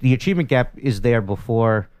achievement gap is there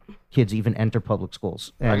before kids even enter public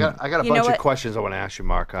schools. And I got a bunch of questions I want to ask you,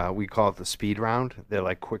 Mark. We call it the speed round. They're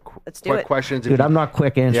like quick questions. Dude, I'm not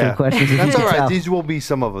quick answering questions. That's all right. These will be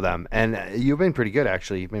some of them. And you've been pretty good,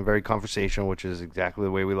 actually. You've been very conversational, which is exactly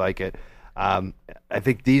the way we like it. I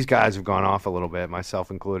think these guys have gone off a little bit, myself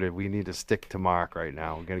included. We need to stick to Mark right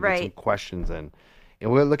now. We're going to get some questions in.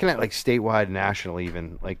 And we're looking at like statewide, national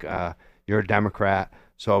even. Like you're a Democrat.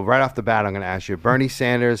 So right off the bat, I'm going to ask you, Bernie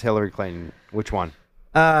Sanders, Hillary Clinton, which one?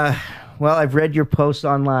 Well, I've read your posts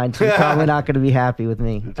online, so you're probably not going to be happy with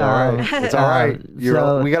me. It's all right. It's all right.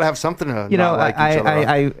 We got to have something to like each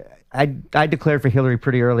other. I declared for Hillary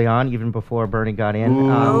pretty early on, even before Bernie got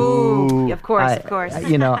in. Of course. Before it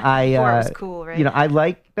was cool, right? I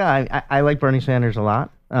like Bernie Sanders a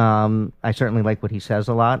lot. I certainly like what he says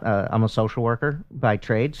a lot. I'm a social worker by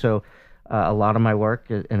trade, so a lot of my work,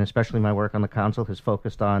 and especially my work on the council, has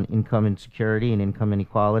focused on income insecurity and income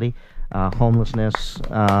inequality, homelessness.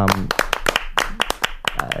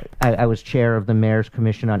 I was chair of the Mayor's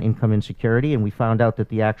Commission on Income Insecurity, and we found out that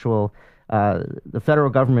the federal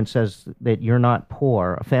government says that you're not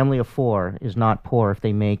poor. A family of 4 is not poor if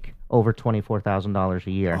they make over $24,000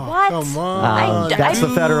 a year. What? Come on. That's the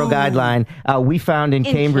federal guideline. We found in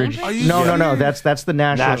Cambridge. No. That's the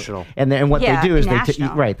national. And what they do is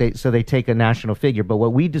they take a national figure. But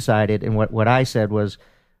what we decided, and what I said was,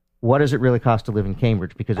 what does it really cost to live in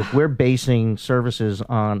Cambridge? Because if we're basing services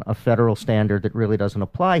on a federal standard that really doesn't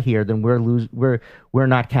apply here, then we're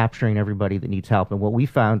not capturing everybody that needs help. And what we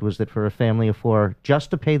found was that for a family of 4,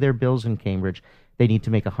 just to pay their bills in Cambridge, they need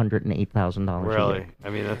to make $108,000 a year. I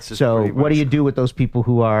mean, that's just so. What do you do with those people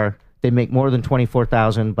they make more than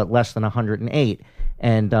 $24,000 but less than $108,000?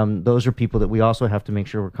 And those are people that we also have to make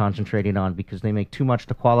sure we're concentrating on, because they make too much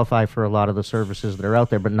to qualify for a lot of the services that are out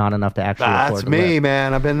there, but not enough to actually afford to live. That's me,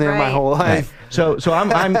 man. I've been there my whole life. Right. So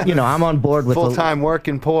I'm on board with full-time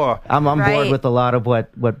working poor. I'm on board with a lot of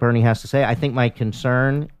what Bernie has to say. I think my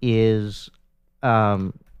concern is, I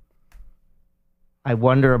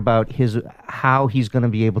wonder about how he's going to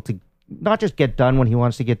be able to not just get done when he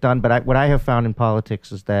wants to get done, but what I have found in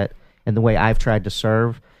politics is that, and the way I've tried to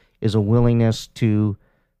serve, is a willingness to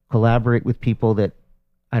collaborate with people that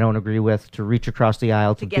I don't agree with, to reach across the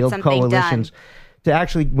aisle, to build coalitions, to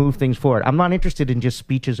actually move things forward. I'm not interested in just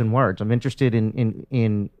speeches and words. I'm interested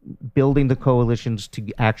in building the coalitions to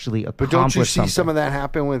actually accomplish something. But don't you see some of that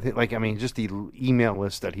happen with, just the email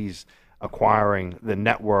list that he's acquiring, the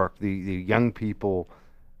network, the young people?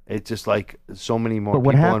 It's just like so many more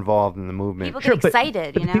people involved in the movement. People get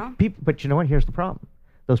excited, But you know what? Here's the problem.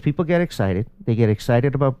 Those people get excited. They get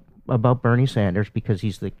excited about Bernie Sanders because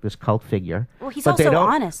he's this cult figure. Well, he's also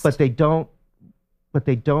honest. But they don't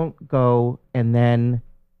go and then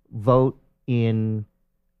vote in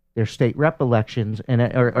their state rep elections I hope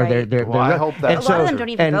that a lot of them don't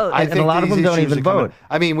even vote. And a lot of them don't even vote.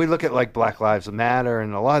 I mean, we look at like Black Lives Matter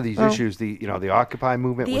and a lot of these issues. The Occupy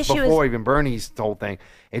movement was before even Bernie's whole thing.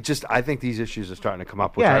 It just, I think these issues are starting to come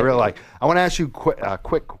up, which I really like. I want to ask you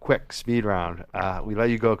quick speed round. We let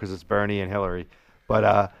you go because it's Bernie and Hillary,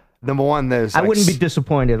 but number one, I wouldn't be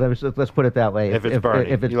disappointed. Let's put it that way. If it's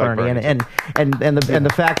Bernie, and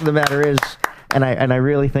the fact of the matter is, and I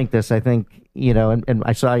really think this. I think and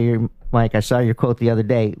I saw Mike. I saw your quote the other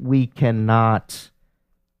day. We cannot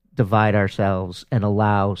divide ourselves and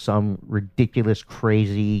allow some ridiculous,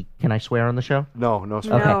 crazy. Can I swear on the show? No,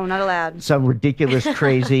 swear. No, not allowed. Some ridiculous,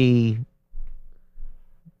 crazy.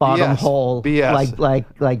 Bottom hole, BS.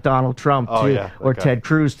 like Donald Trump or Ted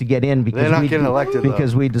Cruz to get in because they're not getting elected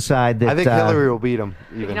because we decide that I think Hillary will beat him.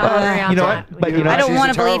 Even you know what? But I don't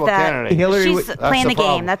want to believe that. Candidate. She's playing the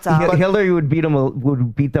game. That's all. Hillary would beat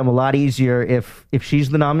them a lot easier if she's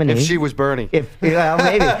the nominee. If she was Bernie. Maybe.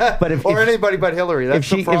 But if or anybody but Hillary. That's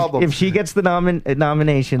the problem. If she gets the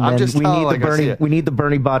nomination, then we need the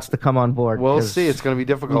Bernie bots to come on board. We'll see. It's going to be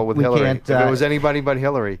difficult with Hillary. If it was anybody but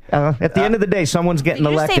Hillary. At the end of the day, someone's getting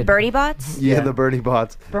elected. Say Bernie bots? Yeah, the Bernie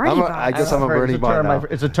bots. I guess I'm a Bernie bot now.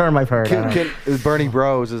 It's a term I've heard. Bernie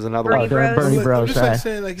Bros is another one. Bernie Bros.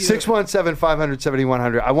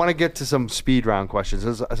 617-500-7100. I want to get to some speed round questions.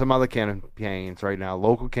 There's some other campaigns right now,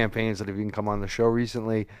 local campaigns that have even come on the show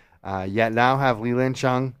recently. Yet now have Leland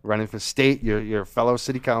Chung running for state, your fellow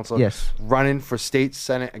city councilor, running for state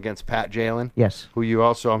senate against Pat Jalen, who you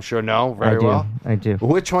also, I'm sure, know very well. I do.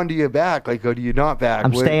 Which one do you back? Like, or do you not back?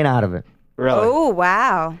 I'm staying out of it. Really? Oh,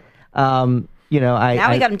 wow. You know,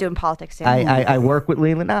 Now we got him doing politics. Yeah. I work with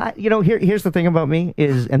Leland. You know, here's the thing about me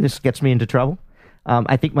is, and this gets me into trouble.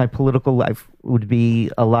 I think my political life would be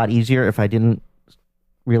a lot easier if I didn't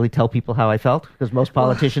really tell people how I felt, because most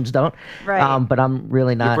politicians don't. Right. But I'm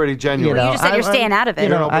really not. You're pretty genuine. Well, you just said you're staying out of it. You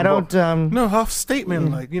know, I don't. No, half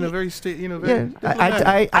statement, like, very very.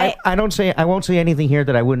 Yeah, I don't say. I won't say anything here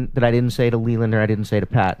that I didn't say to Leland or I didn't say to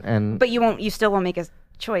Pat. And But you still won't make a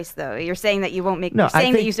choice, though. You're saying that you won't make. No, you're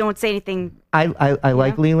saying I that you think- don't say anything. I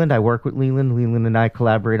like Leland. I work with Leland. Leland and I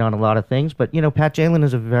collaborate on a lot of things. But Pat Jalen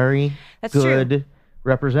is a very That's good true.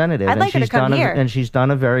 representative. I'd like her to she's come done here. and she's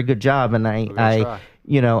done a very good job. And gonna try.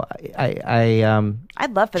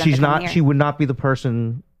 I'd love for them she's to come not. here. She would not be the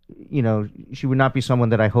person. She would not be someone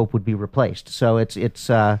that I hope would be replaced. So it's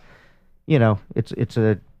a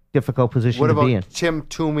difficult position What to be in. about Tim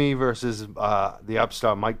Toomey versus the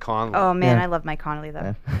upstart Mike Conley? Oh man, Yeah. I love Mike Connolly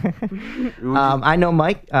though. I know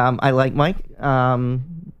Mike. I like Mike.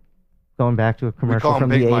 Going back to a We commercial call him from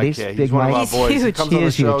Big the Mike. 80s. Yeah, he's Big one Mike. of our He's boys. He huge. comes He on the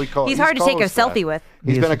is show. huge. He's hard to take a co-host that. selfie with.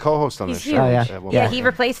 He's He been is- a co-host on this He's show. huge. Oh, yeah. Yeah, he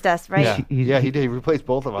replaced us, right? Yeah. He's- He did. He replaced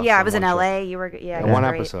both of us. Yeah, I on was in one show. LA. You were. Yeah, it In was one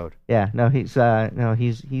great. episode. Yeah, no, he's I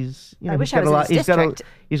he's wish he's I got was a in lot. his district.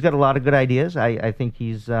 He's got a lot of good ideas. I think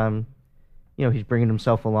he's he's bringing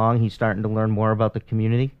himself along. He's starting to learn more about the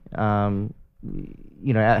community. Having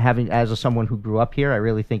as someone who grew up here, I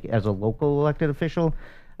really think as a local elected official,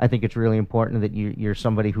 I think it's really important that you're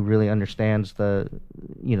somebody who really understands the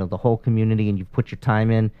whole community, and you've put your time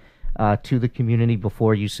in to the community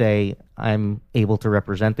before you say I'm able to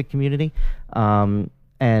represent the community. But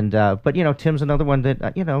Tim's another one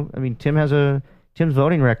that Tim's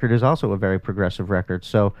voting record is also a very progressive record.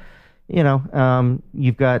 So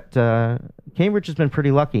you've got Cambridge has been pretty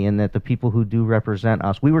lucky in that the people who do represent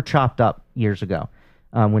us. We were chopped up years ago.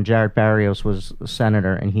 When Jared Barrios was a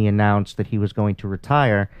senator and he announced that he was going to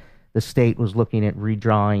retire, the state was looking at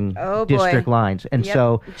redrawing district lines. And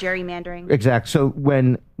so gerrymandering. Exactly. So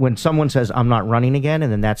when someone says, I'm not running again,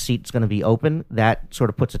 and then that seat's going to be open, that sort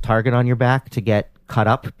of puts a target on your back to get cut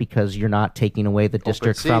up because you're not taking away the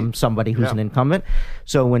district seat. from somebody who's an incumbent.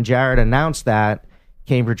 So when Jared announced that,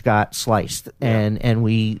 Cambridge got sliced, and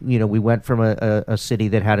we went from a city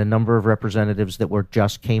that had a number of representatives that were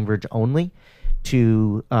just Cambridge only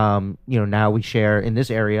to now we share in this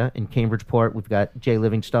area in Cambridgeport. We've got Jay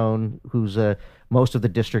Livingstone, who's most of the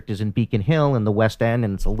district is in Beacon Hill in the West End,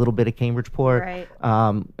 and it's a little bit of Cambridgeport. Right.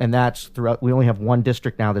 And that's throughout. We only have one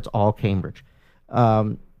district now that's all Cambridge.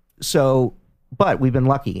 But we've been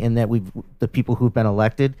lucky in that the people who've been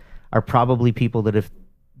elected are probably people that if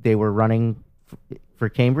they were running for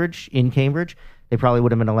Cambridge, they probably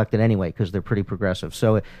would have been elected anyway because they're pretty progressive.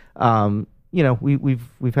 So,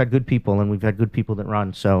 we've had good people, and we've had good people that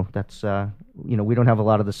run. So that's we don't have a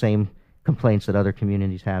lot of the same complaints that other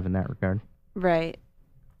communities have in that regard. Right.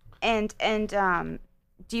 And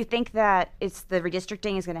do you think that it's the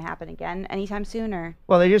redistricting is going to happen again anytime soon, or?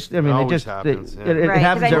 Well, they just. I mean, It it always just happens, yeah. it Right, 'cause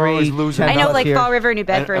happens I know- every. We're always losing 10 I know, like years. Fall River, New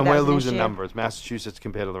Bedford. And that we're was an losing issue. numbers. Massachusetts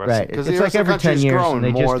compared to the rest Right. of because It's the like rest of the every 10 country's years, grown and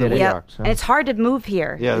they more just than did we it. are. So- And it's hard to move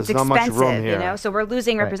here. Yeah, it's there's not much expensive, room here. So we're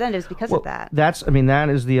losing Right. representatives because Well, of that. that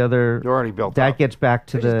is the other. They're already built That up. gets back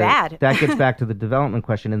to Which is bad. that gets back to the development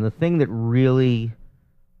question, and the thing that really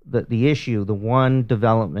the issue, the one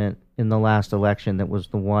development in the last election that was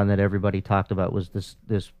the one that everybody talked about was this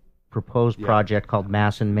proposed project called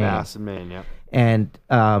Mass and Main. Mass and Main, yeah. And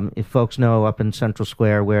if folks know, up in Central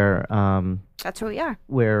Square where That's where we are.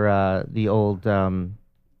 the old God,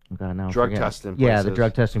 now I'm Drug forgetting. testing Yeah, the places.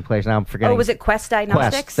 drug testing place. Now I'm forgetting. Oh, was it Quest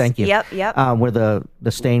Diagnostics? Quest, thank you. Yep. Where the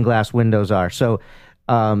stained glass windows are. So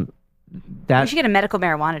We should get a medical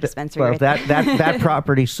marijuana dispensary. well, right there. that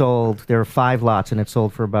property sold. There were 5 lots, and it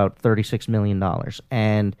sold for about $36 million.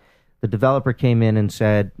 And the developer came in and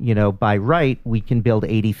said, by right, we can build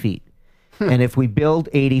 80 feet. And if we build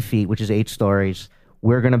 80 feet, which is 8 stories,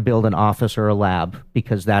 we're going to build an office or a lab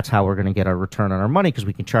because that's how we're going to get our return on our money because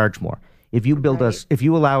we can charge more. If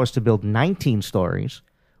you allow us to build 19 stories,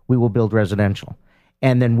 we will build residential.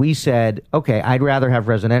 And then we said, okay, I'd rather have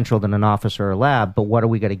residential than an office or a lab, but what are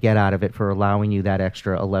we going to get out of it for allowing you that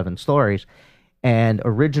extra 11 stories? And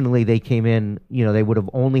originally they came in, they would have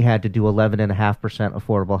only had to do 11.5%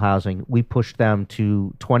 affordable housing. We pushed them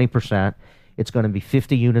to 20%. It's going to be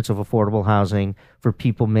 50 units of affordable housing for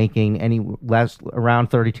people making around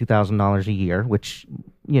 $32,000 a year, which,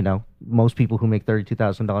 most people who make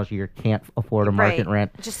 $32,000 a year can't afford a market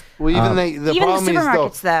rent. Well, even the even problem the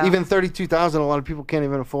supermarkets, is though. Even $32,000, a lot of people can't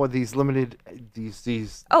even afford these limited.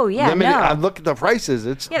 These. Oh yeah, limited, no. I look at the prices.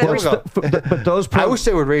 It's But those I wish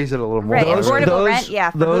they would raise it a little more. Right, affordable rent,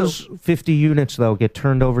 yeah. Those 50 units though get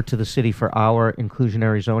turned over to the city for our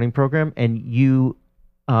inclusionary zoning program, and you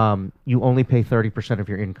only pay 30% of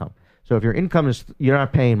your income. So if your income is, you're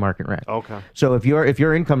not paying market rent. Okay. So if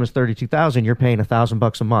your income is $32,000, you're paying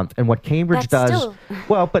 $1,000 a month. And what Cambridge does,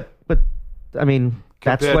 but I mean,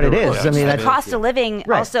 that's what it is. I mean, the cost of living.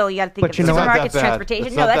 Right. Also, you got to think But of you know what? supermarkets,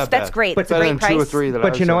 transportation. No, that's great. But That's a great price. 2 or 3 that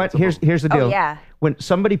But you know what? Here's the deal. Oh, yeah. When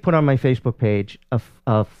somebody put on my Facebook page a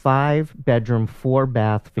 5-bedroom,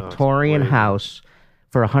 4-bath Victorian house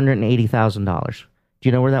for $180,000. Do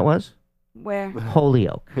you know where that was? Where?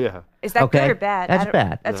 Holyoke. Yeah. Is that good or bad? That's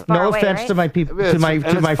bad. That's far no away, offense right? to my people, to my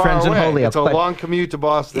friends in Holyoke. It's a long commute to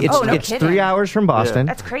Boston. It's 3 hours from Boston.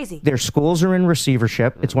 That's crazy. Their schools are in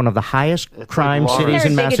receivership. It's one of the highest crime cities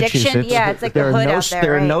in There's big Massachusetts. addiction. Yeah, it's like the hood out there.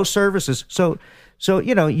 There are right? no services. So if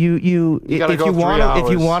you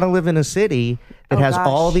want to live in a city that has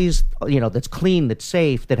all these, that's clean, that's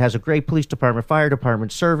safe, that has a great police department, fire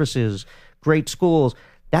department, services, great schools,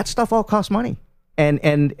 that stuff all costs money. And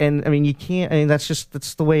I mean, you can't. I mean, that's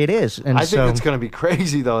the way it is. And I think it's going to be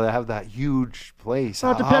crazy though to have that huge place.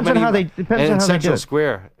 Well, it depends on how they do Central it.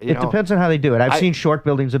 Square. It depends on how they do it. I've seen short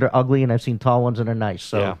buildings that are ugly, and I've seen tall ones that are nice.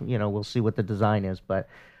 So we'll see what the design is. But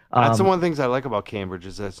that's the one of the things I like about Cambridge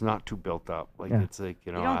is that it's not too built up. Like it's like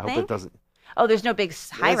I hope it doesn't. Oh, there's no big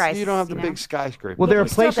high rise. You don't have the big skyscraper. Well, there are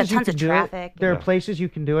still have places you tons can of do traffic. it. There are places you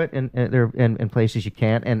can do it, and places you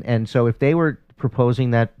can't. And so if they were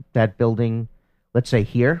proposing that building, let's say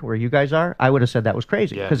here where you guys are, I would have said that was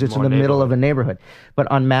crazy because it's in the middle of a neighborhood.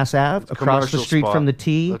 But on Mass Ave, across the street from the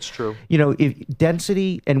T, that's true. If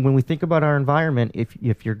density, and when we think about our environment,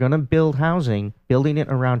 if you're going to build housing, building it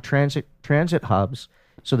around transit hubs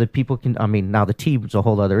so that people can. I mean, now the T is a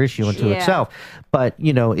whole other issue unto itself, but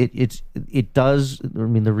it does. I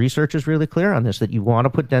mean, the research is really clear on this that you want to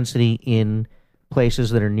put density in places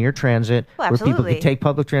that are near transit where people can take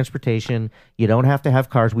public transportation. You don't have to have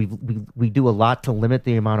cars. We do a lot to limit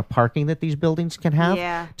the amount of parking that these buildings can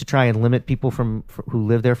have to try and limit people who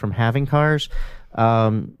live there from having cars.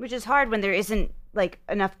 Which is hard when there isn't like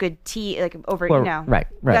enough good over. Right.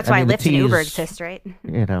 That's why Lyft and Uber exist, right?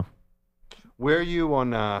 Where are you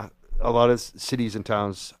on a lot of cities and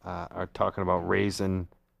towns are talking about raising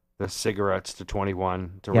the cigarettes to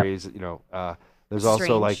 21 to raise. There's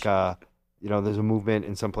also like. There's a movement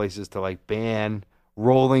in some places to like ban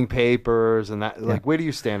rolling papers and that. Like, where do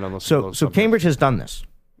you stand on those? So Cambridge has done this.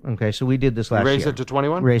 Okay, so we did this last year. Raised it to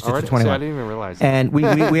 21. Raised it to 21. See, I didn't even realize that. And we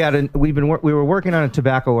were working on a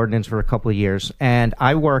tobacco ordinance for a couple of years. And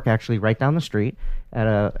I work actually right down the street at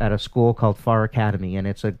a school called Far Academy, and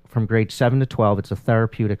it's from grade 7 to 12. It's a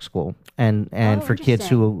therapeutic school, and for kids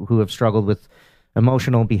who have struggled with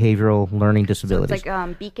emotional, behavioral, learning disabilities. So it's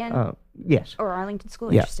like Beacon? Yes. Or Arlington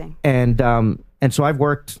School? Yeah. Interesting. And so I've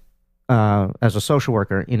worked as a social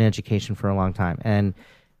worker in education for a long time. And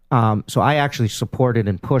so I actually supported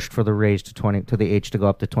and pushed for the raise to the age to go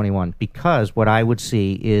up to 21, because what I would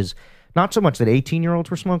see is not so much that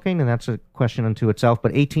 18-year-olds were smoking, and that's a question unto itself,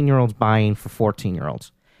 but 18-year-olds buying for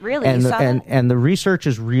 14-year-olds. Really? And the research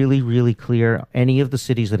is really, really clear. Any of the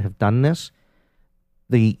cities that have done this,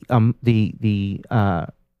 the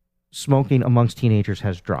smoking amongst teenagers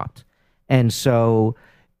has dropped. And so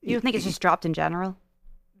you think it's just dropped in general?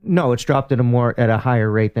 No, it's dropped at a higher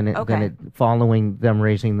rate than it following them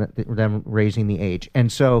raising the age.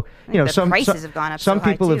 And so some prices have gone up. Some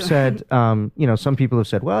people have said, some people have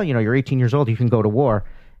said, well, you're 18 years old, you can go to war.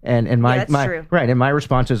 And my true. Right, and my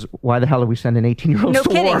response is, why the hell are we sending 18-year-olds to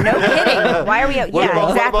war? No kidding. Why are we? What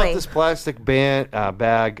exactly. about this plastic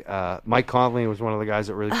bag? Mike Conley was one of the guys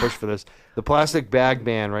that really pushed for this. The plastic bag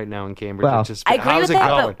ban right now in Cambridge. Well, I agree with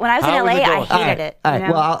that, but when I was in LA, I hated it. All right.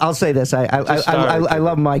 Well, I'll say this. I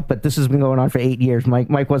love Mike, but this has been going on for 8 years.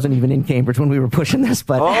 Mike wasn't even in Cambridge when we were pushing this,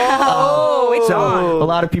 but it's on. A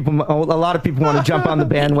lot of people want to jump on the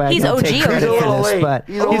bandwagon. He's OG take credit for this, but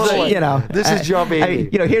this is your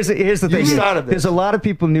baby. Here's the thing. There's a lot of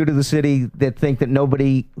people new to the city that think that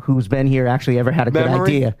nobody who's been here actually ever had a good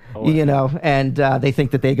idea. And they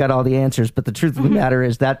think that they got all the answers. But the truth of the matter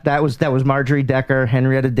is that was Marjorie Decker,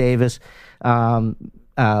 Henrietta Davis,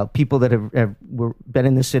 people that have been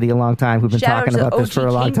in the city a long time, who've been Shout out talking to about this OG for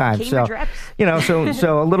a long time. Cambridge So, reps.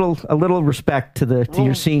 so a little respect to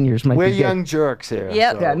your seniors might We're be good. young jerks here.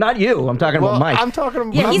 Yep. so- Yeah, not you. I'm talking about Mike. I'm talking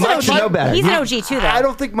about Yeah, he's Mike an should know OG. better. He's an OG too, though. I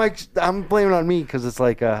don't think Mike's. I'm blaming it on me because it's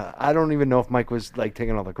like I don't even know if Mike was like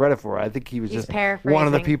taking all the credit for it. I think he was He's just one of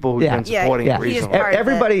the paraphrasing. people who's Yeah. been supporting Yeah, it he is recently. part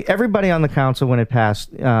of it. Everybody on the council when it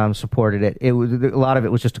passed supported it. It was a lot of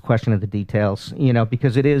it was just a question of the details,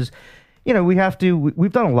 because it is,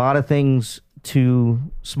 we've done a lot of things to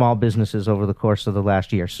small businesses over the course of the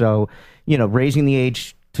last year. So, raising the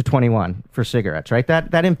age to 21 for cigarettes, right?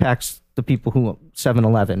 That impacts the people who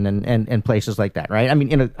 7-Eleven and places like that, right? I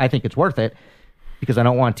mean, I think it's worth it because I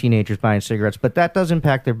don't want teenagers buying cigarettes, but that does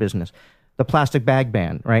impact their business. The plastic bag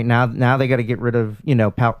ban, right? Now they got to get rid of,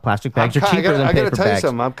 plastic bags are cheaper than I paper gotta tell you bags.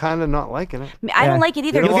 something. I'm kind of not liking it. I don't like it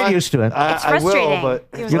either. You'll get used to it. It's I will, frustrating. but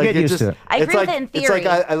You'll get used to it. I agree with it in It's like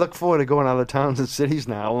theory. I look forward to going to other towns and cities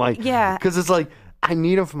now. Like, Yeah. because it's like I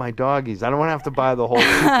need them for my doggies. I don't want to have to buy the whole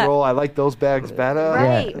cheap roll. I like those bags better.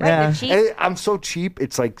 Right, Yeah. the cheap. And I'm so cheap.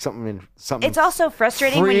 It's like something. It's also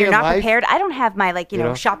frustrating when free you're in not life. prepared. I don't have my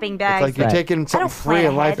know? shopping It's bags. like you're Right. taking something don't free plan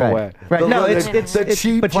in life ahead. away. Right. No, the, it's the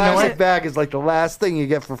cheap but you know plastic what? bag is like the last thing you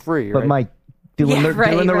get for free. But right? Mike, doing Yeah,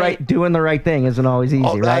 the right. doing the right thing isn't always easy,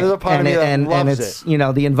 right? there's a part of me that and loves it's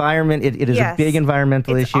it. the environment. It is Yes. a big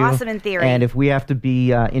environmental It's issue. awesome in theory. And if we have to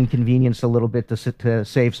be inconvenienced a little bit to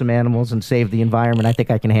save some animals and save the environment, I think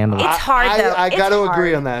I can handle it. It's hard, though. I It's got to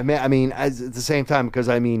agree hard. on that. I mean, at the same time, because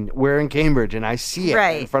we're in Cambridge and I see it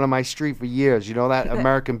Right. in front of my street for years. You know that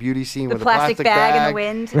American Beauty scene The with plastic the bag plastic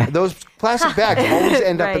in the wind. Those plastic bags always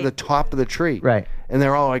end up at Right. the top of the tree, Right. And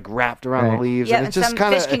they're all like wrapped around Right. the leaves, Yeah, and it's and just some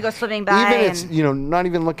kind of fish can go swimming by Even it's and- not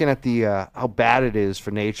even looking at the how bad it is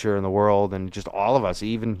for nature and the world and just all of us,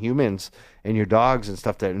 even humans and your dogs and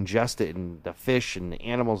stuff that ingest it, and the fish and the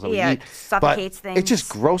animals that Yeah, we it eat. suffocates but things. It's just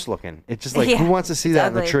gross looking. It's just like Yeah, who wants to see it's that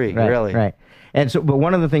in the ugly. tree? Right, Really? right. And so, but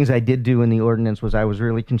one of the things I did do in the ordinance was I was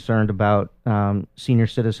really concerned about senior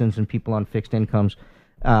citizens and people on fixed incomes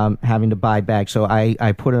having to buy bags. So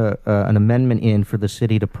I put an amendment in for the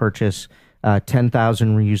city to purchase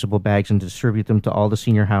 10,000 reusable bags and distribute them to all the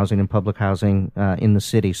senior housing and public housing in the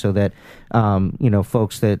city, so that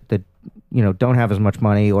folks that don't have as much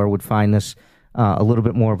money or would find this a little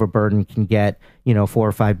bit more of a burden can get 4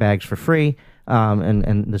 or 5 bags for free.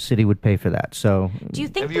 And the city would pay for that. So, Do you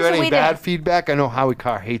think Have you there's had a way any bad to? feedback? I know Howie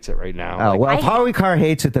Carr hates it right now. well, if Howie Carr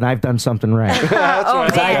hates it, then I've done something right. Oh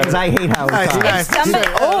man! Because I hate Howie Carr. Somebody,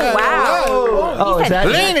 oh wow! Oh, He is said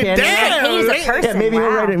that hate it? him. He said hate as a person.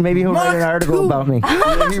 Yeah, maybe he'll write an article about me.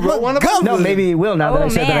 He wrote one about No, maybe he will. Now that Oh, I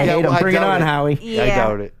said that I man. hate him, I bring it doubt on, Howie. Yeah. I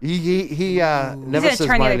doubt it. He never gonna says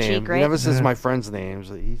turn the my other name. cheek, He right? never says my friends' names.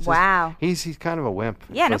 He's just, Wow. He's kind of a wimp.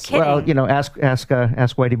 Yeah, no Just- kidding. Well, ask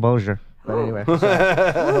Whitey Bulger. But anyway,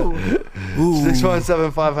 so.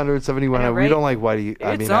 617-500-71. I know, We right? don't like Whitey.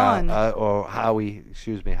 It's on. Or Howie.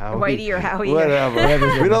 Excuse me, Howie. Whitey or Howie.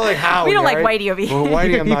 Whatever. We don't like Howie. We don't like all right? Whitey over here. Well,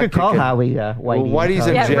 Whitey, I'm you not could call kicking. Howie Whitey. Well, Whitey's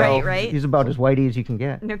in Yeah, jail. right. He's about as whitey as you can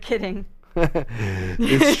get. No kidding.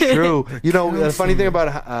 It's true. The funny thing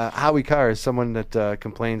about Howie Carr is someone that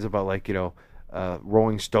complains about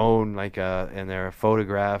Rolling Stone, and their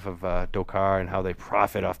photograph of Dokar and how they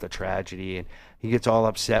profit off the tragedy, and he gets all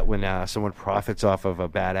upset when someone profits off of a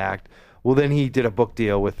bad act. Well, then he did a book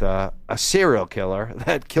deal with a serial killer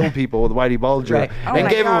that killed people with Whitey Bulger, Right. Oh and my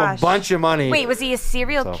gave him a gosh. bunch of money. Wait, was he a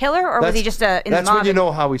serial So, killer or was that's- he just in the That's mob? when you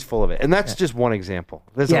know how he's full of it, and that's just one example.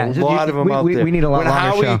 There's Yeah, a lot of them we- out we- there. we need a lot when longer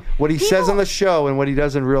Howie, show. what he says on the show and what he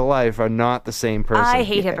does in real life are not the same person. I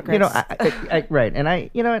hate hypocrites. Right, and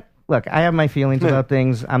you know what? Look, I have my feelings about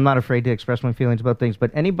things. I'm not afraid to express my feelings about things. But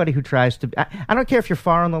anybody who tries to, I don't care if you're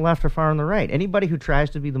far on the left or far on the right. Anybody who tries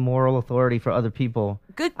to be the moral authority for other people,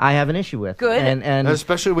 Good. I have an issue with. Good. And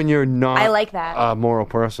Especially when you're not I like that. a moral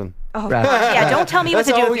person. Oh, Right. gosh, yeah, don't tell me what That's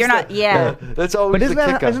to do if always you're not. the- Yeah. That's always but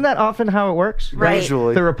the kicker. isn't that often how it works? Right.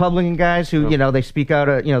 Usually. The Republican guys who, they speak out,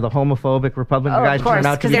 the homophobic Republican Oh, guys of course, turn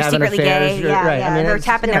out to because be they're having secretly affairs. gay. Yeah, right. yeah. I mean, They're it's,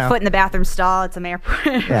 tapping their foot in the bathroom stall at some airport.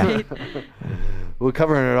 Yeah. We're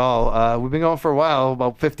covering it all. We've been going for a while,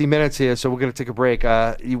 about 50 minutes here, so we're going to take a break.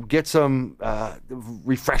 You get some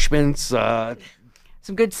refreshments.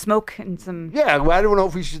 Some good smoke and some. Yeah, well, I don't know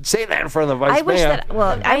if we should say that in front of the vice I wish mayor. that.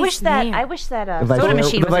 Well, I wish that. mayor. I wish that The vice soda mayor,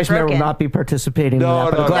 machine the was vice mayor will broken. not be participating No, in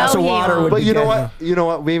that. But no, a glass no. of No, he water won't. would But be you know good. what? You know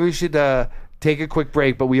what? Maybe we should take a quick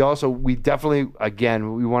break. But we definitely,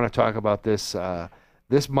 again, we want to talk about this.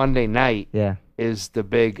 This Monday night Yeah. is the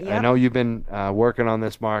big. I Yep. know you've been working on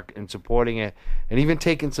this, Mark, and supporting it, and even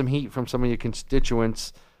taking some heat from some of your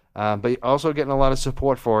constituents, but also getting a lot of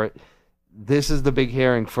support for it. this is the big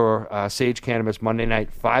hearing for Sage Cannabis Monday night,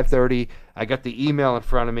 5:30. I got the email in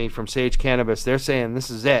front of me from Sage Cannabis. They're saying this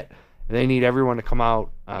is it. They need everyone to come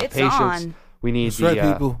out. It's patients. on. We need That's the,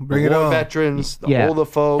 right, people. Bring the it war on. veterans, the older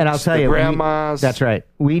folks, and I'll tell the you, grandmas. That's right.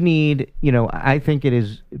 We need, I think it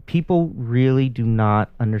is, people really do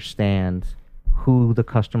not understand who the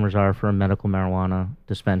customers are for a medical marijuana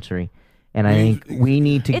dispensary. And I think we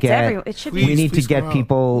need to it should be. we need to get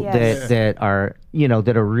people Yes. that are,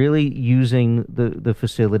 that are really using the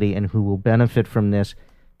facility and who will benefit from this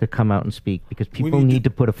to come out and speak, because people need to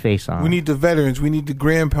put a face on. We need the veterans. We need the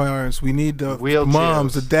grandparents. We need the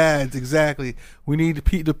moms, the dads. Exactly. We need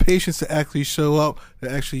the patients to actually show up, to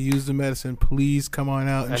actually use the medicine. Please come on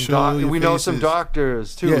out and show your we faces. know some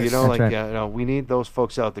doctors too. Yes. That's right. We need those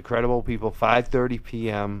folks out, the credible people. 5:30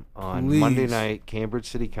 p.m. on Please. Monday night, Cambridge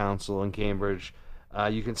City Council in Cambridge.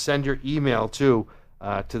 You can send your email too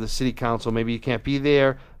to the City Council. Maybe you can't be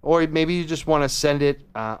there, or maybe you just want to send it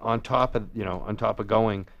on top of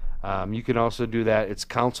going. You can also do that. It's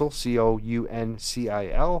council,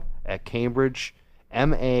 COUNCIL, at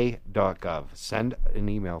cambridgema.gov. Send an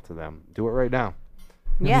email to them. Do it right now.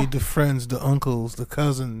 We need the friends, the uncles, the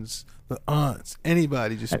cousins, the aunts,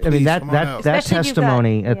 anybody. Just please I mean, come on out. that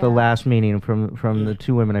testimony at the last meeting from the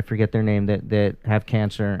two women, I forget their name, that have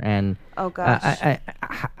cancer, and oh gosh,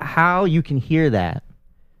 how you can hear that,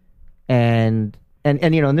 and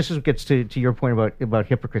this gets to your point about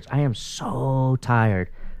hypocrites. I am so tired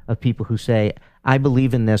of people who say, I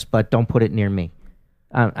believe in this, but don't put it near me.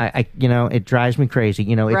 It drives me crazy.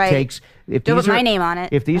 It takes. If Don't these put are my name on it.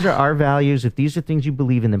 If these are our values, if these are things you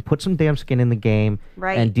believe in, then put some damn skin in the game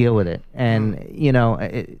and deal with it. And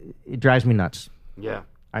it drives me nuts. Yeah.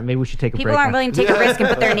 Maybe we should take a break. People aren't willing to take a risk and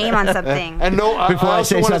put their name on something. And no, Before I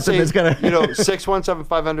also say want to something say, that's gonna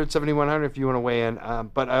 617-500-7100 if you want to weigh in.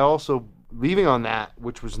 But I also, leaving on that,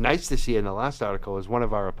 which was nice to see in the last article, is one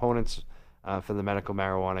of our opponents for the medical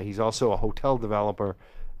marijuana. He's also a hotel developer,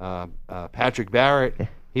 Patrick Barrett.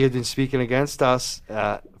 He had been speaking against us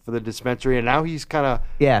for the dispensary, and now he's kind of...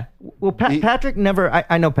 Yeah. Well, Patrick never...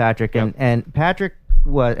 I know Patrick, and Patrick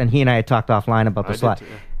was... And he and I had talked offline about this a lot.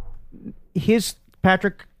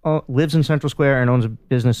 Patrick lives in Central Square and owns a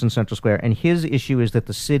business in Central Square, and his issue is that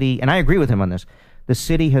the city... And I agree with him on this. The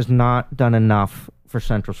city has not done enough for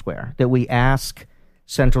Central Square. That we ask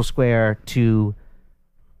Central Square to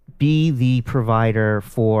be the provider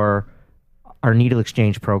for our needle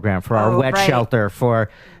exchange program, for our wet shelter,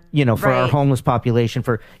 for our homeless population,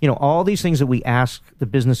 for all these things that we ask the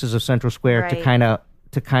businesses of Central Square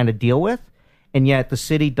to kind of deal with, and yet the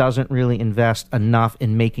city doesn't really invest enough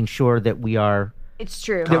in making sure that we are. It's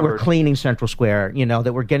true that we're cleaning Central Square,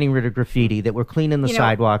 that we're getting rid of graffiti, that we're cleaning the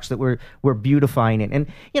sidewalks, that we're beautifying it, and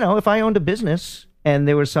if I owned a business and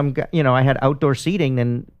there was some, I had outdoor seating,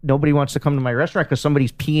 and nobody wants to come to my restaurant because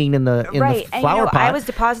somebody's peeing in the flower pot. I was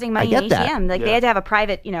depositing money in ATM. Like they had to have a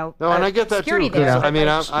private, No, and I get that too. There. I mean,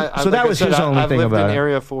 so that was his only thing about it. I've lived in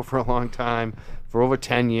Area 4 for a long time, for over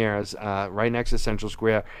 10 years, right next to Central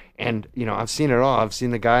Square. And, I've seen it all. I've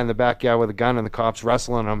seen the guy in the backyard with a gun and the cops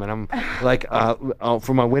wrestling him. And I'm like,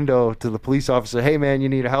 from my window to the police officer, hey, man, you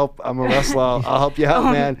need help? I'm a wrestler. I'll help you out,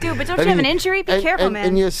 man. Dude, but don't you have an injury? Be careful, man.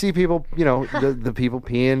 And you see people, the people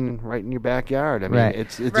peeing right in your backyard. I mean,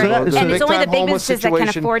 it's and it's only the big businesses that can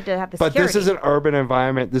afford to have the security. But this is an urban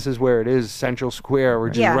environment. This is where it is, Central Square,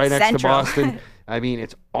 which is right next to Boston. I mean,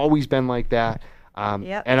 it's always been like that. And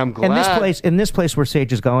I'm glad. In this place where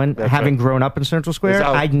Sage is going, having grown up in Central Square,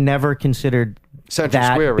 I'd never considered Central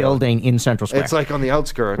Square, building in Central Square. It's like on the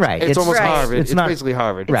outskirts. Right. It's almost Harvard. It's basically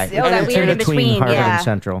Harvard. Right. That weird in between. Harvard and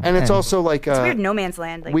Central. And it's also like... it's weird no man's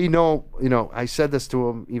land. We know, I said this to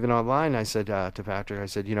him even online. I said to Patrick, I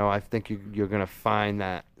said, I think you're going to find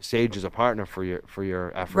that Sage is a partner for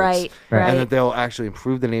your efforts. Right. And that they'll actually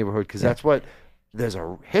improve the neighborhood, because that's what... There's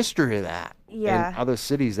a history of that in other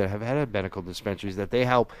cities that have had medical dispensaries, that they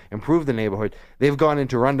help improve the neighborhood. They've gone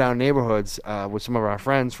into rundown neighborhoods with some of our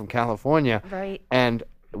friends from California. Right. And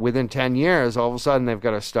within 10 years, all of a sudden, they've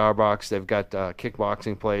got a Starbucks, they've got a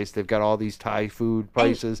kickboxing place, they've got all these Thai food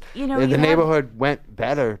places. And, the neighborhood went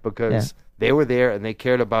better because... They were there and they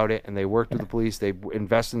cared about it, and they worked with the police. They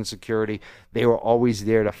invested in security. They were always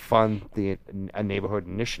there to fund a neighborhood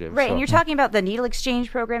initiative. Right, and you're talking about the needle exchange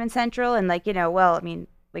program in Central, and like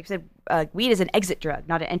I said, weed is an exit drug,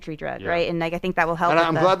 not an entry drug, right? And like I think that will help. And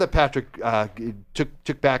I'm glad that Patrick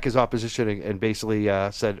took back his opposition and basically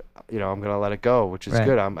said, I'm going to let it go, which is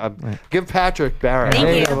good. Give Patrick Barrett.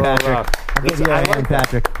 Thank you,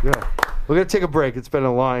 Patrick. Yeah. We're going to take a break.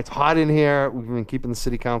 It's hot in here. We've been keeping the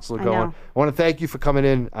city council going. I want to thank you for coming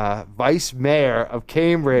in, Vice Mayor of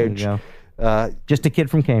Cambridge, Just a kid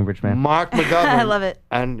from Cambridge, man. Marc McGovern. I love it.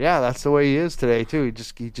 And yeah, that's the way he is today too.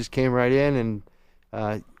 He just came right in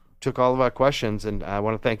and took all of our questions. And I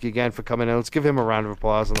want to thank you again for coming in. Let's give him a round of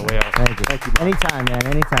applause on the way out. Thank you. Thank you, Marc. Anytime, man.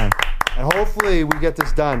 Anytime. And hopefully we get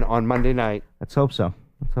this done on Monday night. Let's hope so.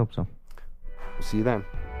 We'll see you then.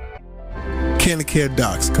 Canacare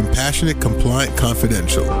Docs, compassionate, compliant,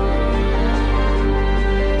 confidential.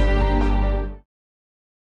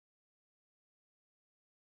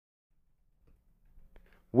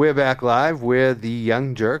 We're back live. We're the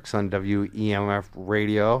Young Jurks on WEMF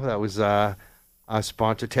Radio. That was our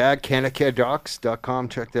sponsor tag, CanacareDocs.com.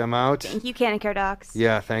 Check them out. Thank you, Canacare Docs.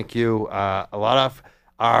 Yeah, thank you. A lot of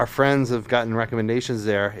our friends have gotten recommendations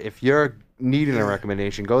there. If you're needing a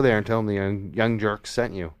recommendation, go there and tell them the Young Jurks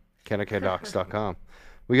sent you. CanacareDocs.com.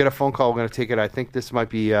 We got a phone call. We're going to take it. I think this might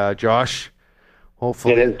be Josh.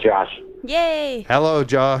 Hopefully. It is Josh. Yay. Hello,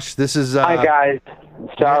 Josh. This is... Hi, guys.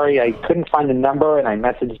 Sorry, I couldn't find the number, and I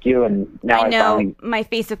messaged you, and now I know finally... my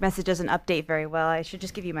Facebook message doesn't update very well. I should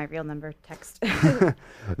just give you my real number text.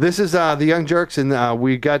 This is the Young Jurks, and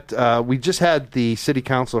we just had the city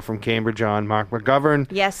councilor from Cambridge on, Marc McGovern.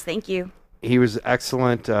 Yes, thank you. He was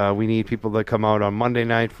excellent. We need people to come out on Monday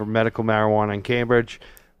night for medical marijuana in Cambridge.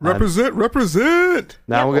 Represent.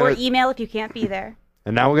 Now Yep, we're or gonna, email if you can't be there.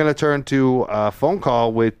 and now we're going to turn to a phone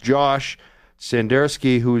call with Josh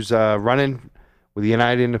Sanderski, who's running with the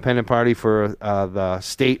United Independent Party for the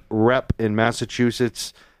state rep in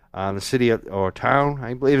Massachusetts, the city or town.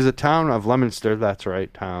 I believe it's a town of Leominster. That's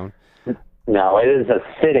right, town. No, it is a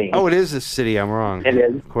city. Oh, it is a city. I'm wrong. It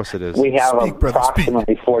is. Of course it is. We have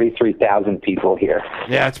approximately 43,000 people here.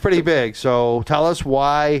 Yeah, it's pretty big. So tell us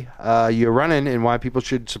why you're running and why people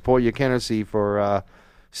should support your candidacy for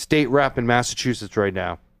state rep in Massachusetts right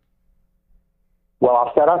now. Well,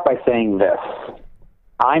 I'll start off by saying this.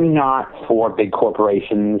 I'm not for big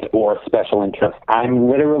corporations or special interests. I'm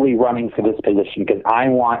literally running for this position because I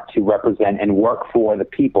want to represent and work for the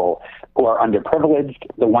people who are underprivileged,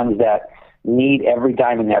 the ones that need every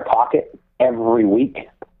dime in their pocket every week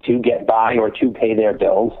to get by or to pay their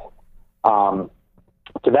bills. So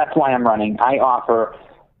that's why I'm running. I offer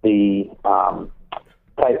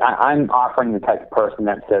I'm offering the type of person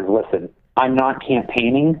that says, listen, I'm not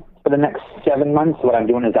campaigning for the next 7 months. What I'm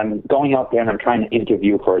doing is I'm going out there and I'm trying to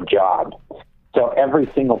interview for a job. So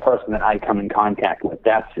every single person that I come in contact with,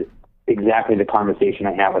 that's exactly the conversation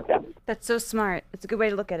I have with them. That's so smart. It's a good way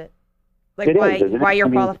to look at it. Like It is, why isn't it? you're I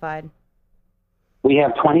mean, qualified. We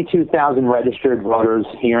have 22,000 registered voters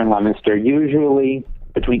here in Leominster. Usually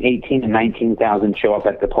between 18 and 19,000 show up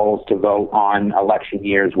at the polls to vote on election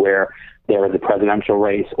years where there is a presidential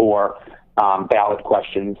race or ballot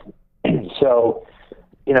questions. So,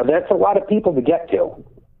 that's a lot to get to.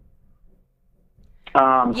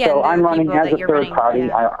 So I'm running as a third party.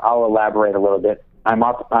 Yeah. I'll elaborate a little bit. I'm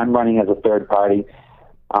running as a third party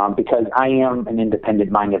because I am an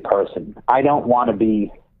independent-minded person. I don't want to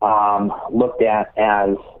be looked at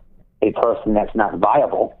as a person that's not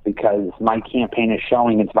viable because my campaign is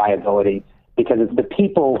showing its viability because it's the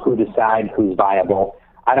people who decide who's viable.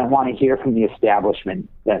 I don't want to hear from the establishment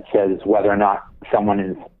that says whether or not someone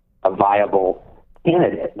is a viable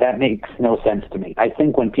candidate. That makes no sense to me. I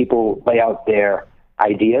think when people lay out their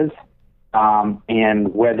ideas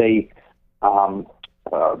and where they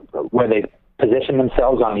position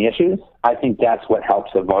themselves on the issues, I think that's what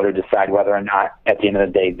helps a voter decide whether or not, at the end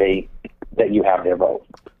of the day, that you have their vote.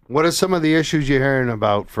 What are some of the issues you're hearing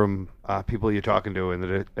about from people you're talking to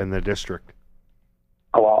in the district?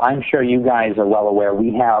 Well, I'm sure you guys are well aware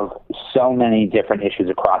we have so many different issues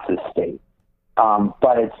across this state.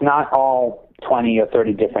 But it's not all 20 or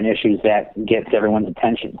 30 different issues that gets everyone's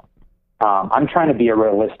attention. I'm trying to be a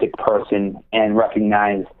realistic person and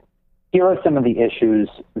recognize here are some of the issues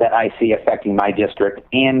that I see affecting my district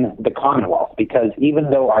and the Commonwealth, because even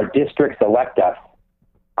though our districts elect us,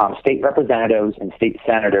 state representatives and state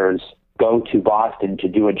senators go to Boston to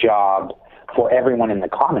do a job for everyone in the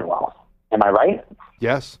Commonwealth. Am I right?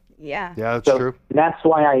 Yes. Yeah. Yeah, that's true. That's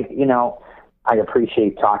why I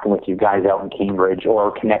appreciate talking with you guys out in Cambridge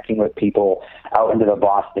or connecting with people out into the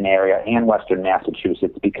Boston area and Western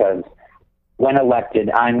Massachusetts, because when elected,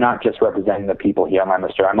 I'm not just representing the people here in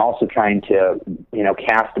Leominster. I'm also trying to,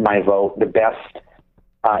 cast my vote the best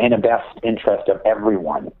in the best interest of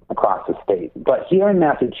everyone across the state. But here in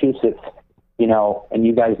Massachusetts, and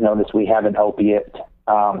you guys know this, we have an opiate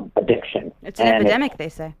addiction. It's an epidemic, they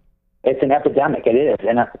say. It's an epidemic. It is.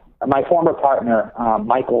 And my former partner,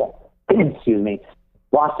 Michael,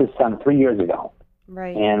 lost his son 3 years ago.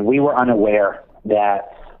 Right. And we were unaware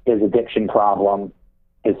that his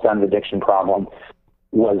son's addiction problem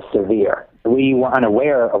was severe. we were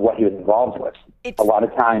unaware of what he was involved with. A lot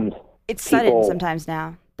of times, it's sudden sometimes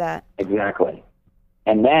now. Exactly,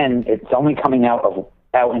 and then it's only coming out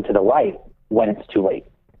into the light when it's too late.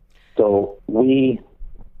 So we.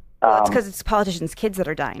 Well, it's because it's politicians' kids that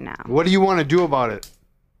are dying now. What do you want to do about it?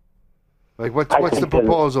 Like, what's the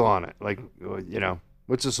proposal on it? Like,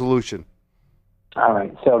 what's the solution? All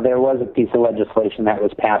right. So there was a piece of legislation that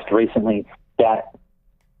was passed recently that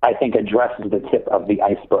I think addresses the tip of the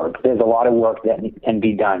iceberg. There's a lot of work that can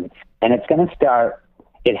be done, and it's going to start.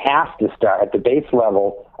 It has to start at the base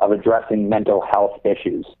level of addressing mental health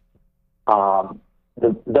issues.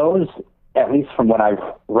 Those, at least from what I've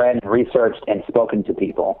read and researched and spoken to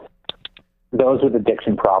people, those with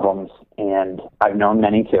addiction problems, and I've known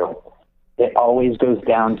many too, it always goes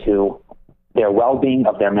down to their well-being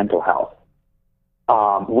of their mental health.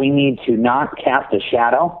 We need to not cast a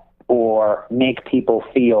shadow or make people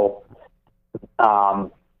feel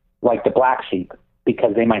like the black sheep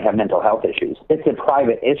because they might have mental health issues. It's a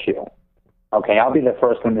private issue. Okay, I'll be the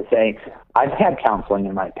first one to say I've had counseling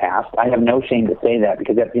in my past. I have no shame to say that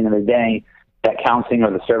because at the end of the day, that counseling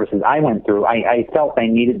or the services I went through, I felt I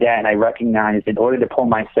needed that, and I recognized in order to pull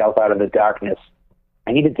myself out of the darkness,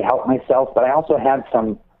 I needed to help myself, but I also had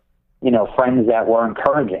some, friends that were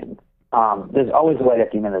encouraging. There's always a light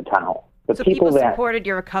at the end of the tunnel. So people supported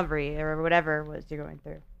your recovery or whatever it was you're going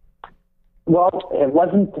through. Well, it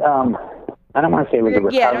wasn't. I don't want to say it was a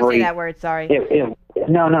recovery. Yeah, don't say that word. Sorry.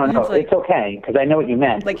 No. It's okay because I know what you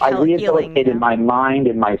meant. Like I rehabilitated my mind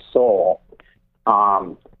and my soul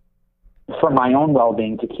for my own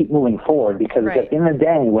well-being to keep moving forward. Because at the end of the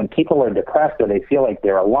day, when people are depressed or they feel like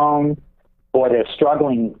they're alone, or they're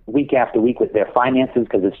struggling week after week with their finances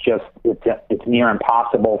because it's near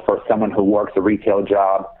impossible for someone who works a retail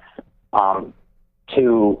job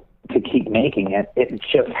to keep making it. It's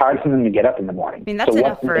just hard for them to get up in the morning. I mean, that's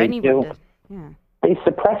enough for anyone. They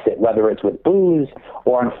suppress it, whether it's with booze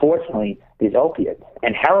or, unfortunately, these opiates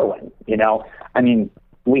and heroin. I mean,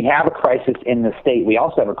 we have a crisis in the state. We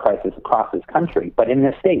also have a crisis across this country. But in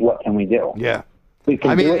this state, what can we do? Yeah. We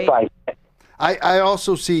can do it by... I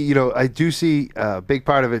also see, I do see a big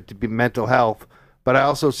part of it to be mental health, but I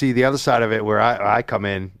also see the other side of it where I come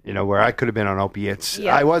in, where I could have been on opiates.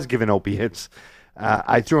 Yeah. I was given opiates.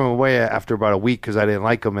 I threw them away after about a week because I didn't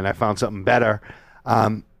like them and I found something better.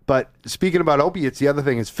 But speaking about opiates, the other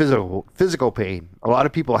thing is physical pain. A lot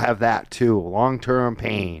of people have that too, long-term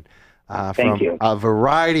pain. From a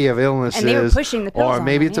variety of illnesses, and they were pushing the pills or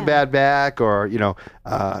maybe it's a bad back, or CT,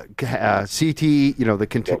 the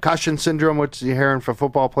concussion syndrome, which you're hearing for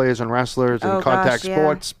football players and wrestlers and contact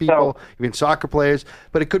sports people, even soccer players.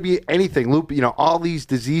 But it could be anything. All these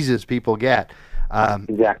diseases people get.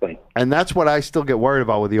 Exactly. And that's what I still get worried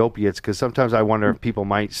about with the opiates, because sometimes I wonder if people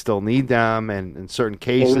might still need them, and in certain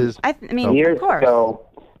cases. Years of course. ago,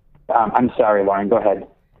 I'm sorry, Lauren. Go ahead.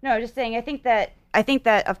 No, just saying. I think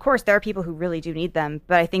that, of course, there are people who really do need them,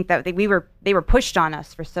 but I think that they were pushed on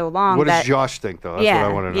us for so long. What does Josh think, though? That's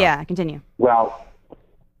what I want to know. Yeah, continue. Well,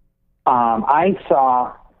 I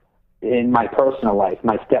saw in my personal life,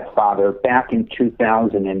 my stepfather, back in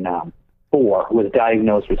 2004, was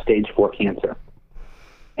diagnosed with stage 4 cancer.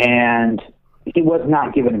 And he was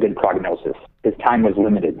not given a good prognosis. His time was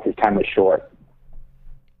limited. His time was short.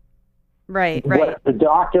 Right. What the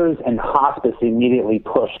doctors and hospice immediately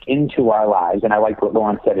pushed into our lives, and I like what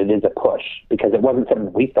Lauren said, it is a push, because it wasn't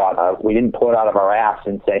something we thought of. We didn't pull it out of our ass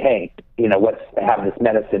and say, hey, let's have this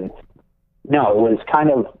medicine. No, it was kind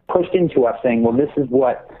of pushed into us saying, well, this is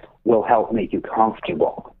what will help make you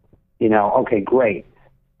comfortable. Okay, great.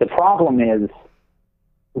 The problem is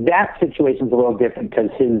that situation's a little different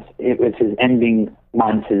because it was his ending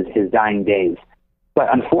months, his dying days. But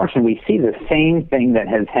unfortunately, we see the same thing that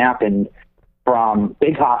has happened from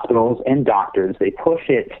big hospitals and doctors. They push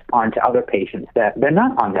it onto other patients that they're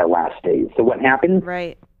not on their last days. So what happens?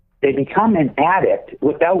 Right. They become an addict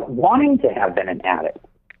without wanting to have been an addict.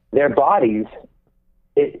 Their bodies,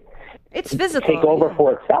 it's physical, take over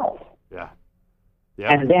for itself. Yeah.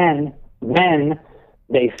 And then when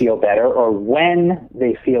they feel better, or when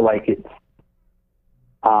they feel like it's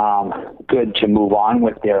good to move on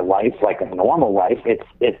with their life like a normal life,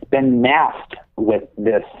 it's been masked with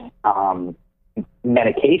this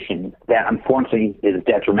medication that unfortunately is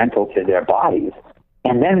detrimental to their bodies.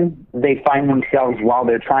 And then they find themselves, while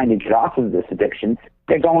they're trying to get off of this addiction,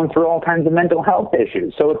 they're going through all kinds of mental health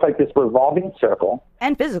issues. So it's like this revolving circle.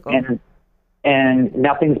 And physical. And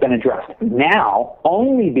nothing's been addressed. Now,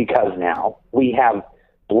 only because now we have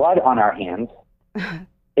blood on our hands,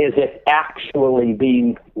 is it actually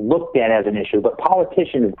being looked at as an issue. But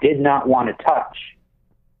politicians did not want to touch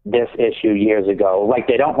this issue years ago. Like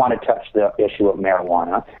they don't want to touch the issue of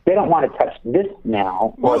marijuana. They don't want to touch this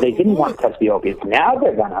now, or they didn't want to touch the opiates. Now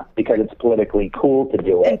they're gonna because it's politically cool to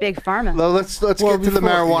do it. And big pharma. Well, let's get to the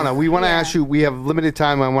marijuana. We want to ask you. We have limited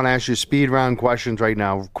time. I want to ask you speed round questions right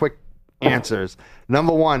now. Quick answers.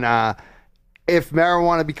 Number one, if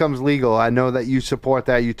marijuana becomes legal, I know that you support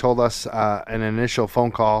that. You told us in an initial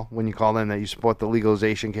phone call when you called in that you support the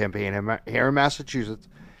legalization campaign here in Massachusetts.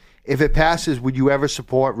 If it passes, would you ever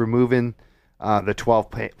support removing the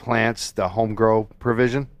 12 plants, the home grow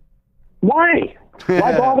provision? Why?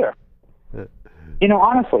 Why bother?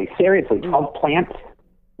 Honestly, seriously, 12 plants.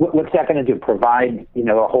 What's that going to do? Provide,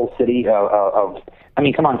 a whole city of I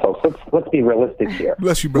mean, come on, folks. Let's be realistic here.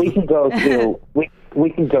 Bless you, brother. We can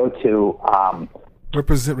go to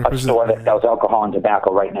represent a store that sells alcohol and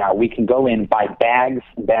tobacco right now. We can go in, buy bags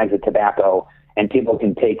and bags of tobacco, and people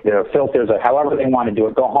can take their filters or however they want to do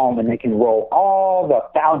it, go home, and they can roll all the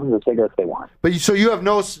thousands of cigarettes they want. But so you have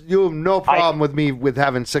no problem with me with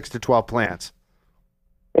having 6 to 12 plants.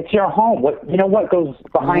 It's your home. What goes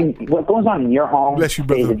on in your home? Bless you,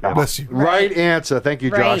 brother. Bless you. Right answer. Thank you,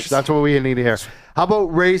 Josh. Right. That's what we need to hear. How about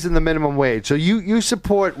raising the minimum wage? So you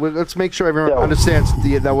support. Let's make sure everyone understands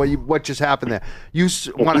what just happened there. You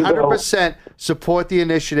 100% support the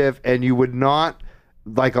initiative, and you would not,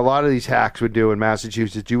 like a lot of these hacks would do in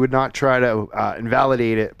Massachusetts, you would not try to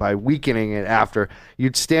invalidate it by weakening it after.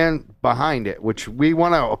 You'd stand behind it, which we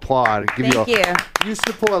want to applaud. Thank you. You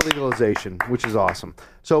support legalization, which is awesome.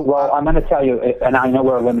 So, well, I'm going to tell you, and I know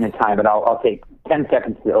we're a limited time, but I'll take 10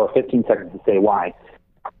 seconds or 15 seconds to say why.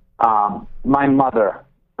 My mother,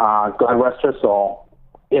 God rest her soul,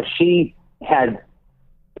 if she had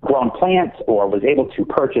grown plants or was able to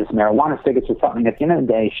purchase marijuana cigarettes or something, at the end of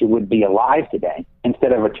the day, she would be alive today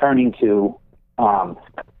instead of returning to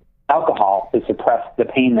alcohol to suppress the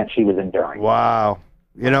pain that she was enduring. Wow.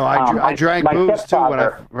 I drank booze too when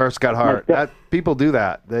I first got hard. People do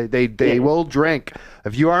that. They will drink.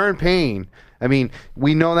 If you are in pain, I mean,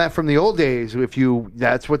 we know that from the old days.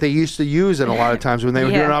 That's what they used to use, and a lot of times when they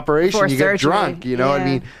would do an operation, you get drunk. You know what I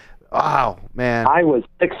mean? Wow, man. I was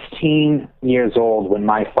 16 years old when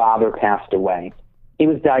my father passed away. He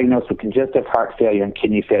was diagnosed with congestive heart failure and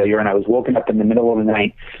kidney failure, and I was woken up in the middle of the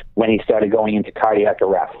night when he started going into cardiac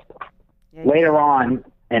arrest. Later on,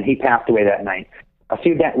 and he passed away that night, a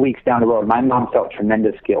few weeks down the road, my mom felt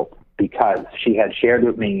tremendous guilt because she had shared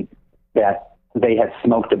with me that they had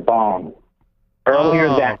smoked a bone earlier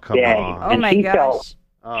that day. And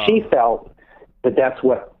she felt that that's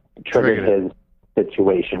what triggered his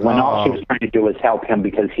situation, when all she was trying to do was help him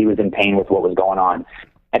because he was in pain with what was going on.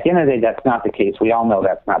 At the end of the day, that's not the case. We all know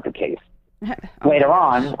that's not the case. Later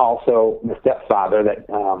on, also, the stepfather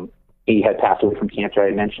that he had passed away from cancer,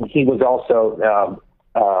 I mentioned, he was also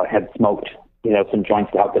had smoked some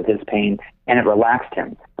joints to help with his pain, and it relaxed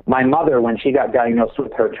him. My mother, when she got diagnosed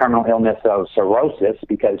with her terminal illness of cirrhosis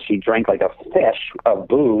because she drank like a fish of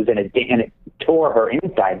booze and it tore her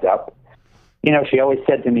insides up, she always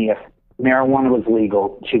said to me, if marijuana was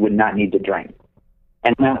legal, she would not need to drink.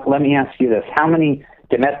 And now, let me ask you this. How many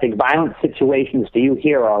domestic violence situations do you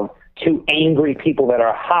hear of? Two angry people that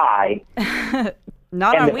are high,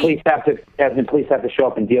 Not and on the police have to show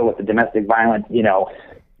up and deal with the domestic violence,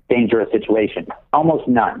 dangerous situation. Almost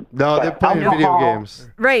none. No, they're playing video games.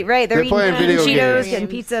 Right. They're playing video Cheetos, games. getting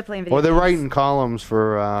pizza, playing video Or they're games. writing columns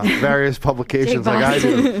for various publications like I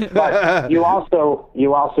do. But you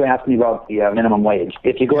also asked me about the minimum wage.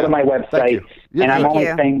 If you go to my website, and I'm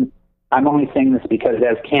only saying this because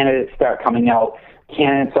as candidates start coming out,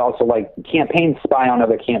 candidates also campaigns spy on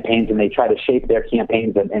other campaigns and they try to shape their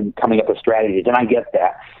campaigns and coming up with strategies. And I get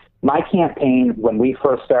that. My campaign, when we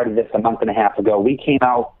first started this a month and a half ago, we came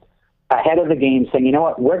out ahead of the game saying, you know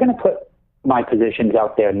what, we're going to put my positions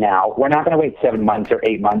out there now. We're not going to wait 7 months or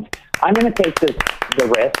 8 months. I'm going to take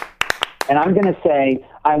the risk, and I'm going to say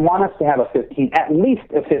I want us to have at least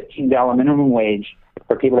a $15 minimum wage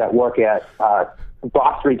for people that work at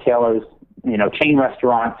box retailers, chain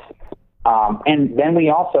restaurants. And then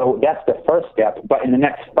that's the first step. But in the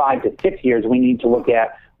next 5 to 6 years, we need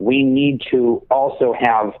to also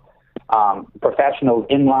have professionals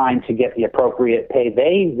in line to get the appropriate pay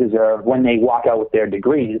they deserve when they walk out with their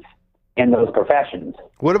degrees in those professions.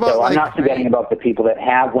 What about? So I'm not forgetting about the people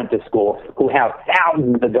that went to school who have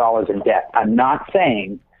thousands of dollars in debt. I'm not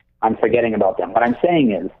saying I'm forgetting about them. What I'm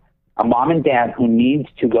saying is a mom and dad who needs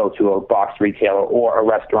to go to a box retailer or a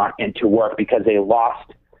restaurant and to work because they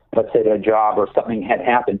lost, let's say, their job or something had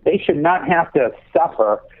happened. They should not have to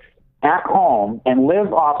suffer at home and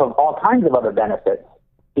live off of all kinds of other benefits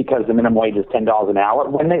because the minimum wage is $10 an hour.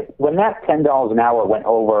 When that $10 an hour went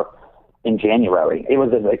over in January. It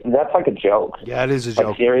was that's like a joke. Yeah, it is a Like,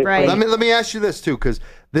 joke. seriously? Right. Let me ask you this too, because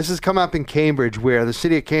this has come up in Cambridge, where the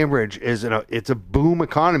city of Cambridge it's a boom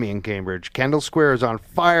economy in Cambridge. Kendall Square is on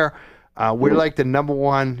fire. We're like the number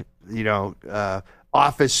one,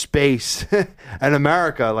 office space in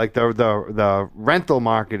America. Like the rental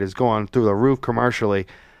market is going through the roof commercially.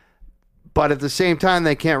 But at the same time,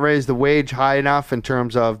 they can't raise the wage high enough in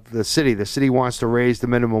terms of the city. The city wants to raise the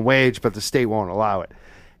minimum wage, but the state won't allow it.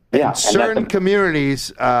 Yeah, In certain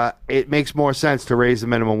communities, it makes more sense to raise the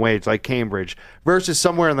minimum wage, like Cambridge, versus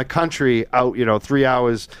somewhere in the country out, 3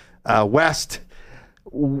 hours west.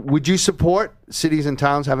 Would you support cities and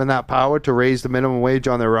towns having that power to raise the minimum wage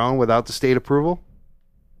on their own without the state approval?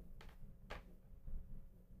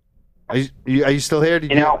 Are you still here?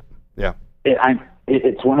 Yeah.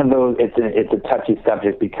 It's one of those. It's a touchy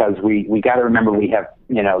subject because we got to remember we have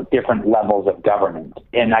different levels of government,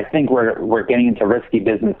 and I think we're getting into risky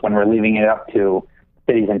business when we're leaving it up to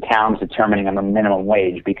cities and towns determining on the minimum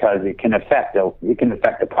wage, because it can affect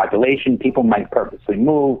the population. People might purposely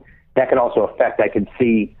move. That could also affect. I could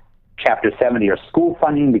see Chapter 70 or school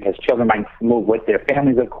funding, because children might move with their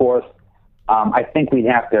families, of course. I think we'd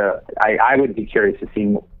have to. I would be curious to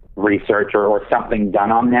see research or something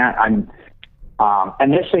done on that. I'm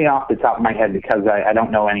initially off the top of my head, because I don't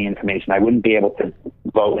know any information. I wouldn't be able to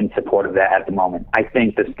vote in support of that at the moment. I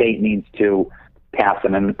think the state needs to pass a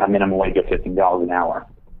minimum wage of $15 an hour.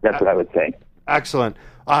 That's what I would say. Excellent.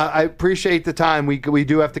 I appreciate the time. We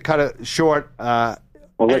do have to cut it short. Well,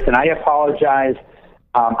 listen, I apologize.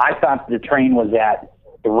 I thought the train was at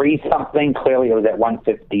 3-something. Clearly, it was at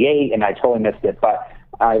 1:58, and I totally missed it. But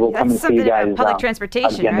I will come and see you guys. Public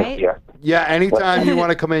transportation, again right? this year. Yeah, anytime you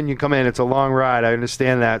want to come in, you come in. It's a long ride. I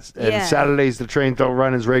understand that. And Yeah. Saturdays, the trains don't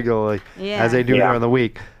run as regularly as they do Yeah. during the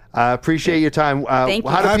week. Appreciate your time. Thank you.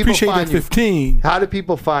 How do I people appreciate find that you? 15. How do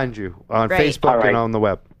people find you on Right. Facebook All right. and on the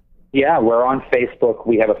web? Yeah, we're on Facebook.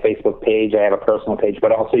 We have a Facebook page. I have a personal page,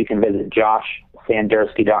 but also you can visit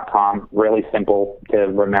joshsanderski.com. Really simple to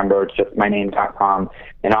remember. It's just my name.com.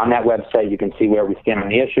 And on that website, you can see where we stand on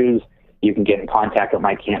the issues. You can get in contact with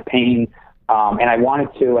my campaign. And I wanted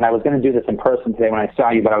to, and I was going to do this in person today when I saw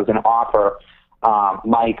you, but I was going to offer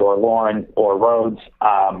Mike or Lauren or Rhodes,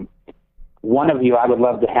 one of you I would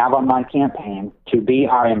love to have on my campaign to be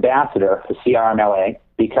our ambassador for CRMLA,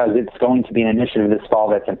 because it's going to be an initiative this fall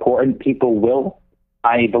that's important. People will,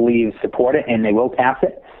 I believe, support it, and they will pass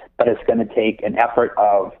it, but it's going to take an effort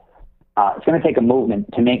of, it's going to take a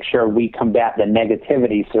movement to make sure we combat the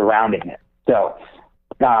negativity surrounding it. So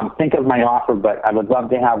think of my offer, but I would love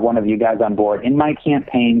to have one of you guys on board in my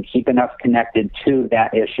campaign, keeping us connected to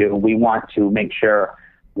that issue. We want to make sure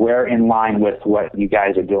we're in line with what you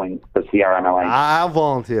guys are doing for CRMLA. I'll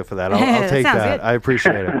volunteer for that. I'll take Sounds that. good. I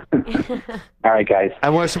appreciate it. All right, guys.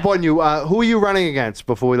 And we're supporting you. Who are you running against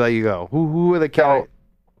before we let you go? Who are the candidates?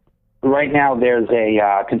 Right now, there's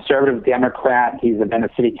a conservative Democrat. He's been a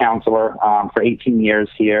city councilor for 18 years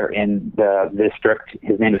here in the district.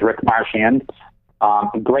 His name is Rick Marchand. A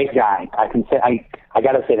great guy. I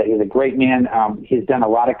got to say that he's a great man. He's done a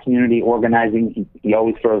lot of community organizing. He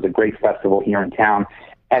always throws a great festival here in town.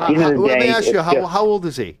 At the end of the day, let me ask you, it's just- how old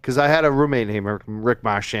is he? Because I had a roommate named Rick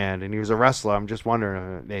Marchand, and he was a wrestler. I'm just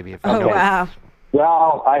wondering maybe if you know. Wow.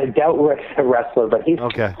 Well, I doubt Rick's a wrestler, but he's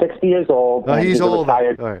 60 years old. Oh, and he's a old.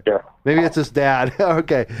 retired All right. teacher. Maybe it's his dad.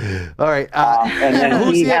 Okay. All right. And then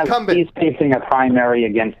who's the incumbent? he's facing a primary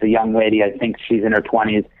against a young lady. I think she's in her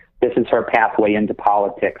 20s. This is her pathway into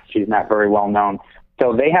politics. She's not very well known.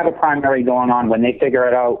 So they have a primary going on. When they figure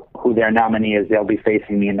it out who their nominee is, they'll be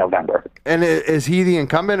facing me in November. And is he the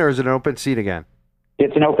incumbent, or is it an open seat again?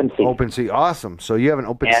 It's an open seat. Open seat. Awesome. So you have an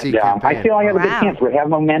open seat And campaign. I feel I have a good chance. We have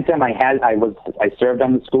momentum. I served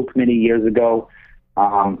on the school committee years ago.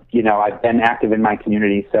 I've been active in my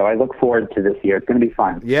community, so I look forward to this year. It's going to be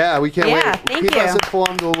fun. Yeah, we can't wait. Thank Keep you. us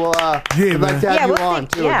informed. We'll we'd like to have you on,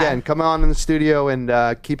 too, again. Come on in the studio and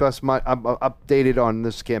keep us updated on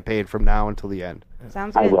this campaign from now until the end.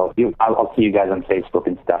 Sounds I good. will. I'll see you guys on Facebook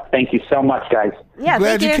and stuff. Thank you so much, guys. Yeah,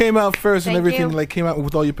 Glad thank you came out first and Thank everything, you. like came out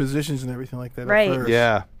with all your positions and everything like that. Right. At first.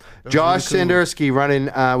 Yeah. That was Josh really cool. Sanderski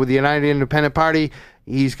running with the United Independent Party.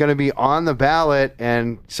 He's going to be on the ballot,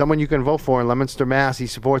 and someone you can vote for in Leominster, Mass. He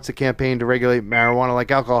supports the campaign to regulate marijuana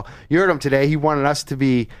like alcohol. You heard him today. He wanted us to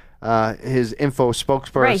be his info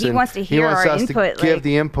spokesperson. Right, he wants to hear wants our us input, to give like-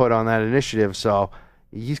 the input on that initiative. So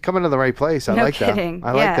he's coming to the right place. I No like kidding. that.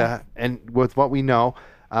 I like Yeah. that. And with what we know,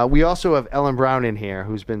 we also have Ellen Brown in here,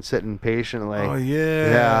 who's been sitting patiently. Oh yeah.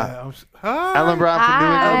 Yeah. Hi. Ellen Brown from New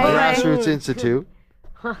Hi. England Grassroots Institute.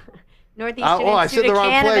 Northeastern I said Institute the of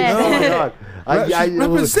wrong place. Cannabis. Oh my God.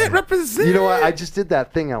 Represent. You know what? I just did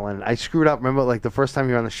that thing, Ellen. I screwed up. Remember, like the first time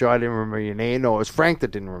you were on the show, I didn't remember your name. No, it was Frank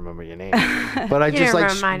that didn't remember your name. But I You just didn't like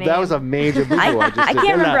remember my that was a name. major boo I just I did.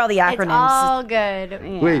 can't remember all the acronyms. It's all good.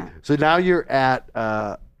 Yeah. Wait, so now you're at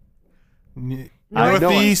Northeast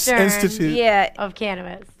Northeastern Institute. Yeah. of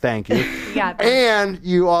cannabis. thank you. You got this. And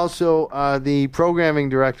you also are the programming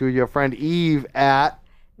director with your friend Eve at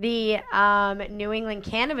The New England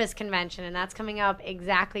Cannabis Convention, and that's coming up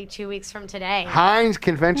exactly 2 weeks from today. Heinz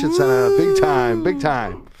Convention Center. Big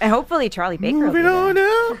time. And hopefully Charlie Baker will be Moving on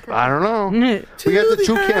there. up. I don't know. We got the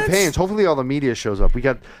two campaigns. Hopefully all the media shows up. We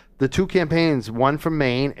got the two campaigns, one from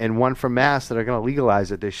Maine and one from Mass, that are going to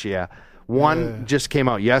legalize it this year. One just came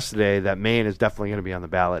out yesterday that Maine is definitely going to be on the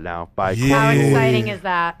ballot now. By How exciting is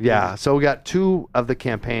that? Yeah, so we got two of the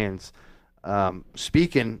campaigns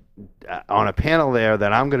speaking on a panel there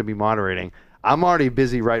that I'm going to be moderating. I'm already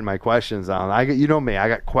busy writing my questions down. You know me, I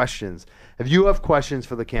got questions. If you have questions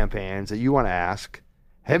for the campaigns that you want to ask,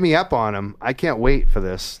 hit me up on them. I can't wait for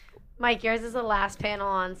this. Mike, yours is the last panel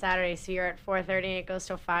on Saturday, so you're at 4:30 and it goes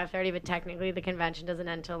till 5:30, but technically the convention doesn't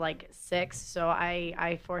end till like 6, so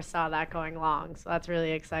I foresaw that going long, so that's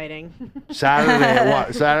really exciting. Saturday,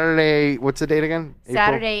 what? Saturday, what's the date again?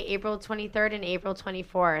 Saturday, April 23rd and April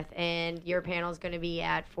 24th, and your panel is going to be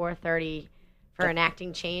at 4:30 for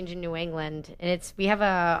Enacting Change in New England. And we have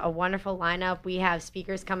a wonderful lineup. We have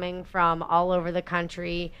speakers coming from all over the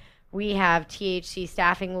country. We have THC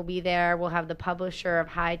staffing will be there. We'll have the publisher of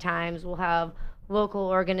High Times. We'll have local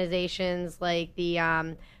organizations like the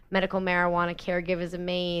Medical Marijuana Caregivers of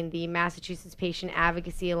Maine, the Massachusetts Patient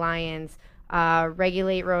Advocacy Alliance,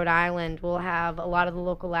 Regulate Rhode Island. We'll have a lot of the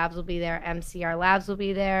local labs will be there. MCR Labs will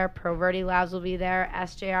be there. Proverti Labs will be there.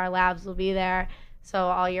 SJR Labs will be there. So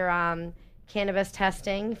all your cannabis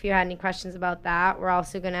testing, if you had any questions about that. We're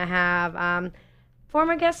also going to have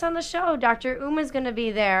former guest on the show, Dr. Uma's going to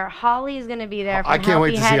be there. Holly is going to be there. From I can't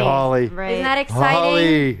wait to see Holly. Right. Isn't that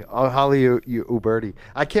exciting? Holly Uberti.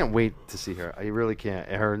 I can't wait to see her. I really can't.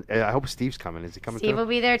 I hope Steve's coming. Is he coming? Steve too? will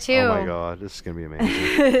be there too. Oh my God, this is gonna be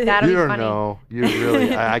amazing. That'll You be don't funny. know. You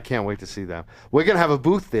really. I can't wait to see them. We're gonna have a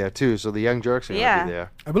booth there too, so the young Jurks are gonna be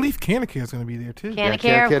there. I believe Canacare is going to be there too.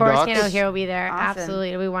 Canacare, of course, Docs. Canacare will be there. Awesome. Absolutely,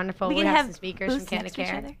 it'll be wonderful. We We'll can have have some speakers from booths next to each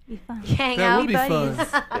Canacare. other. Be fun. Hang That out. would be fun.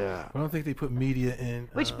 Yeah. I don't think they put media in.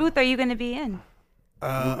 Which booth are you going to be in?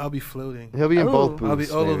 I'll be floating. He'll be in both Ooh. booths. I'll be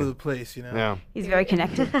all maybe. over the place, you know. Yeah. He's very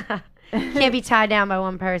connected. Can't be tied down by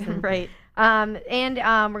one person. Right. And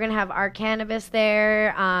we're gonna have our cannabis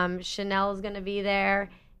there. Chanel's gonna be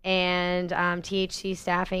there, and THC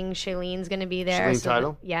staffing. Shailene's gonna be there. Shailene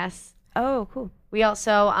Title? Yes. Oh, cool. We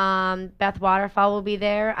also Beth Waterfall will be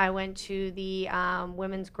there. I went to the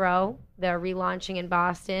Women's Grow. They're relaunching in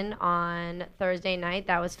Boston on Thursday night.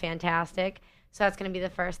 That was fantastic. So that's going to be the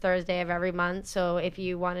first Thursday of every month. So if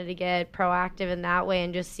you wanted to get proactive in that way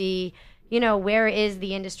and just see, where is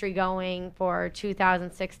the industry going for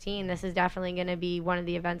 2016, this is definitely going to be one of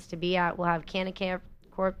the events to be at. We'll have Canacare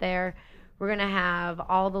Corp there. We're going to have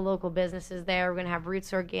all the local businesses there. We're going to have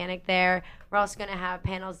Roots Organic there. We're also going to have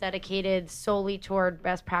panels dedicated solely toward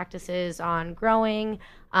best practices on growing,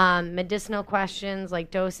 medicinal questions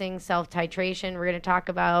like dosing, self-titration. We're going to talk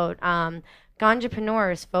about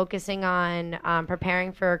ganjapreneurs focusing on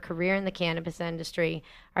preparing for a career in the cannabis industry.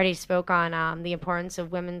 I already spoke on the importance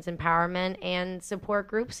of women's empowerment and support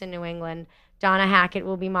groups in New England. Donna Hackett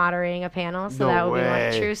will be moderating a panel, so that will be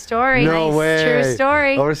one true story. No way. True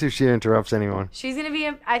story. I want to see if she interrupts anyone. She's going to be,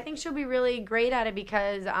 I think she'll be really great at it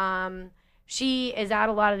because she is at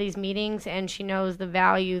a lot of these meetings and she knows the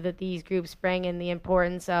value that these groups bring and the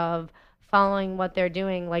importance of following what they're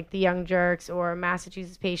doing, like the Young Jerks or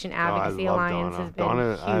Massachusetts Patient Advocacy Alliance has been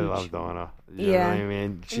huge. I love Donna. You know Yeah. what I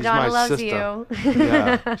mean? She's Donna my loves sister. you.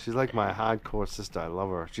 Yeah, she's like my hardcore sister. I love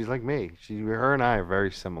her. She's like me. Her and I are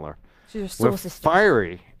very similar. She's your soul We're sister.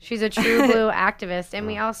 fiery. She's a true blue activist. And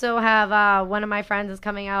we also have one of my friends is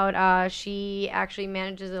coming out. She actually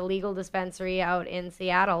manages a legal dispensary out in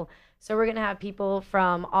Seattle. So we're going to have people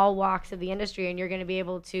from all walks of the industry, and you're going to be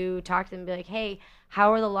able to talk to them and be like, hey,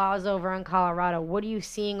 how are the laws over in Colorado? What are you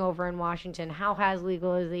seeing over in Washington? How has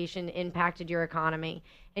legalization impacted your economy?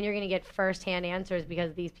 And you're going to get firsthand answers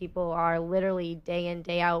because these people are literally day in,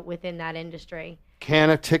 day out within that industry.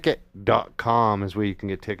 Canaticket.com is where you can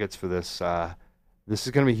get tickets for this. This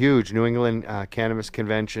is going to be huge. New England Cannabis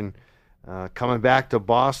Convention coming back to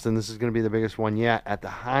Boston. This is going to be the biggest one yet at the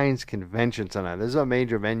Heinz Convention Center. This is a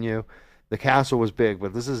major venue. The castle was big,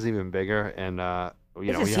 but this is even bigger. And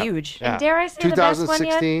This is huge. Yeah. And dare I say the best one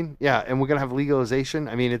yet? 2016, yeah, and we're gonna have legalization.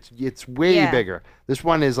 I mean, it's way bigger. This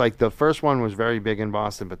one is like the first one was very big in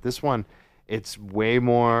Boston, but this one It's way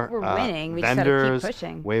more We're winning. We just gotta keep vendors,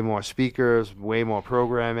 pushing. way more speakers, way more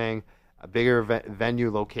programming, a bigger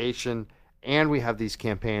venue location, and we have these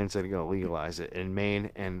campaigns that are going to legalize it in Maine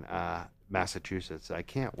and Massachusetts. I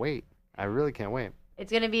can't wait. I really can't wait.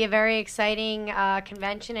 It's going to be a very exciting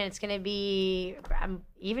convention, and it's going to be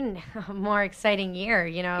even a more exciting year.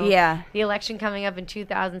 Yeah. The election coming up in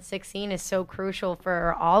 2016 is so crucial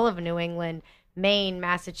for all of New England, Maine,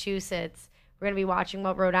 Massachusetts. We're going to be watching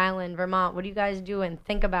what Rhode Island, Vermont, what are you guys doing?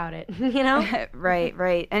 Think about it,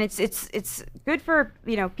 Right. And it's good for,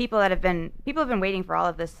 people have been waiting for all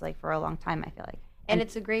of this like for a long time, I feel like. And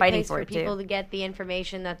it's a great place for people to get the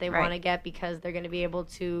information that they want to get, because they're going to be able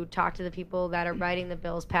to talk to the people that are writing the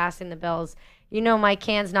bills, passing the bills. Mike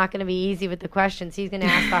Cann's not going to be easy with the questions. He's going to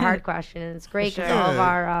ask the hard question, and it's great because all of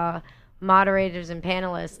our moderators and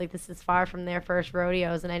panelists, this is far from their first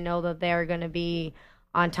rodeos, and I know that they're going to be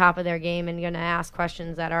on top of their game and going to ask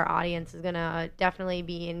questions that our audience is going to definitely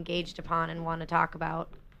be engaged upon and want to talk about.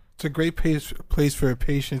 It's a great place for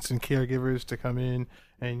patients and caregivers to come in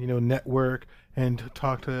and network and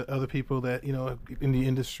talk to other people that in the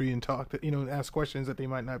industry and talk to ask questions that they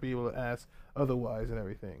might not be able to ask otherwise and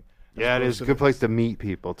everything. Yeah, it is a good place to meet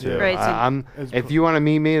people too. Yeah. Right, if you want to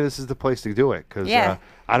meet me, this is the place to do it, because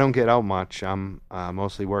I don't get out much. I'm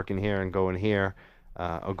mostly working here and going here.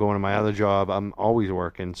 Or going to my other job. I'm always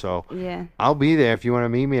working, so I'll be there if you want to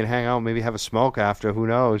meet me and hang out. Maybe have a smoke after. Who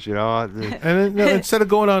knows? And then, instead of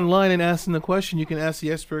going online and asking the question, you can ask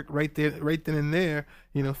the expert right then and there.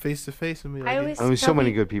 Face to face. There's so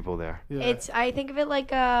many good people there. Yeah. I think of it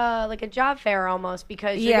like a job fair almost,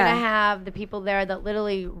 because you're gonna have the people there that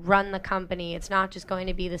literally run the company. It's not just going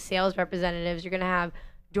to be the sales representatives. You're gonna have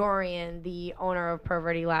Dorian, the owner of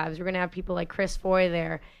Perverty Labs. We're gonna have people like Chris Foy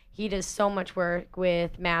there. He does so much work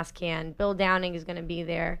with MassCan. Bill Downing is going to be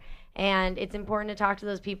there. And it's important to talk to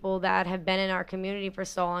those people that have been in our community for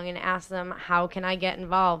so long and ask them, how can I get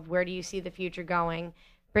involved? Where do you see the future going?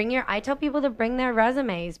 I tell people to bring their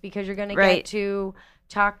resumes, because you're going to get to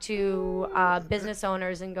talk to business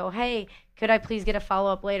owners and go, hey, could I please get a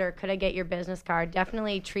follow-up later? Could I get your business card?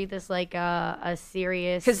 Definitely treat this like a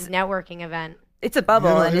serious networking event. It's a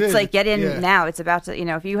bubble, and it's like, get in now. It's about to,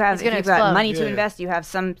 if you've got money to invest, you have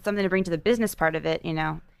something to bring to the business part of it,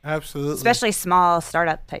 Absolutely. Especially small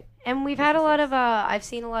startup type. And we've had a lot of, I've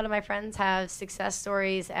seen a lot of my friends have success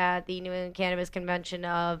stories at the New England Cannabis Convention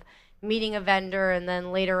of meeting a vendor, and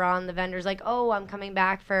then later on the vendor's like, oh, I'm coming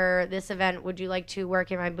back for this event. Would you like to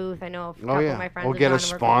work in my booth? I know a couple of my friends or get a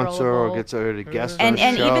sponsor, or get a guest on the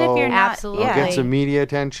and show. even if you're not, absolutely, or get some media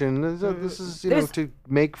attention. This is to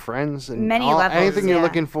make friends and many levels, anything you're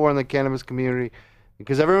looking for in the cannabis community,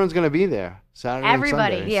 because everyone's going to be there Saturday and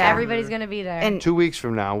Sunday. Everybody's going to be there. And 2 weeks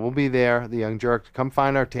from now, we'll be there. The Young Jurks, come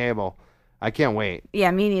find our table. I can't wait. Yeah,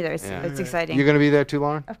 me neither. It's exciting. You're going to be there too,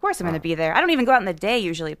 Lauren? Of course I'm going to be there. I don't even go out in the day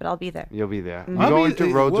usually, but I'll be there. You'll be there. Mm-hmm. Going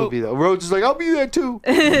to Rhodes will be there. Rhodes is like, I'll be there too.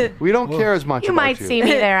 We don't care as much you about might see me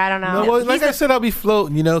there. I don't know. No, well, like I said, I'll be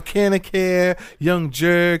floating, Can of Care, Young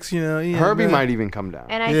Jurks, Herbie might even come down.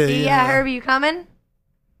 And I see, Herbie, you coming?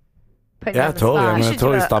 Yeah, totally. I'm going to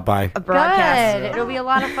totally stop by. A broadcast. Good. It'll be a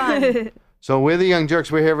lot of fun. So we're the Young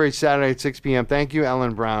Jurks. We're here every Saturday at 6 p.m. Thank you,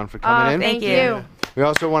 Ellen Brown, for coming in. Thank you. We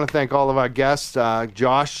also want to thank all of our guests.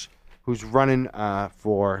 Josh, who's running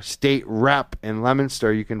for state rep in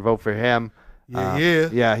Leominster. You can vote for him.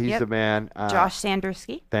 Yeah, he's the man. Josh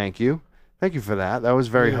Sanderski. Thank you. Thank you for that. That was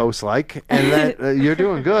very host-like. And that, you're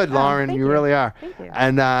doing good, Lauren. You really are. Thank you.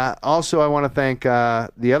 And also, I want to thank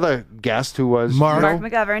the other guest who was Marc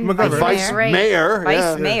McGovern. Vice Mayor.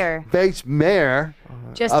 Vice Mayor.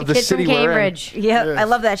 Just of the kid city from Cambridge. Yeah, I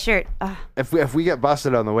love that shirt. If we get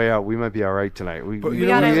busted on the way out, we might be all right tonight. We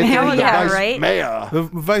gotta interview the yeah, Vice right? Mayor. The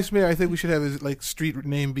Vice Mayor, I think we should have his street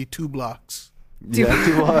name be 2 blocks. Yeah,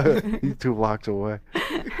 he's 2 blocks away.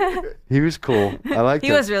 He was cool. I liked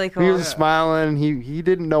him. He was really cool. He was smiling. He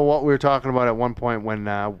didn't know what we were talking about at one point when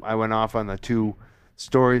I went off on the 2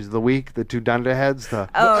 stories of the week, the 2 dunderheads.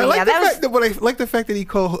 I like the fact that he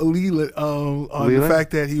called Leland on the fact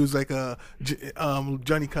that he was like a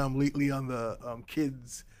Johnny Come lately on the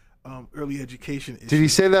kids early education issue. Did he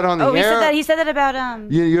say that on the air? He said that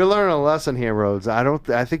about You're learning a lesson here, Rhodes.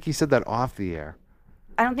 I think he said that off the air.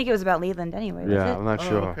 I don't think it was about Leland anyway. Was it? I'm not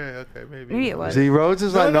sure. Okay, maybe. Maybe it was. See, Rhodes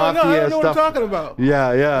is like off the air I know stuff. what I'm talking about.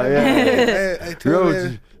 Yeah.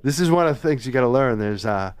 Rhodes, this is one of the things you got to learn. There's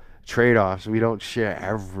trade-offs. We don't share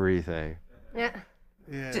everything. Yeah.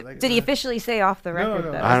 Yeah, Did he officially say off the record?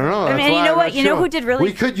 no. Though? I don't know. I mean, That's you why know I'm what? not You know sure. who did really?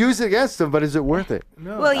 We could use it against him, but is it worth it?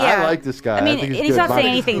 No. Well, yeah. I like this guy. I mean, think and he's he's good. not saying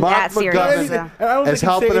anything that serious. McGovern So. And I don't is think he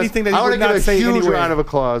helping say us. anything that I he want would to not give a say huge anyway. round of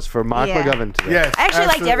applause for Marc Yeah. McGovern today. Yes, I actually liked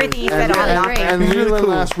absolutely. everything he said And, on and, Knock. and He's really Leland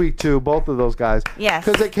cool. last week too, both of those guys. Yes.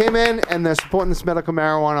 Because they came in and they're supporting this medical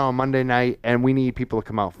marijuana on Monday night, and we need people to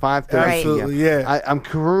come out 5:30. Absolutely, yeah. I'm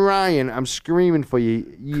crying. I'm screaming for you.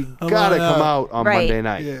 You Come gotta on come out. out on Right. Monday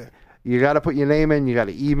night. Yeah. You got to put your name in. You got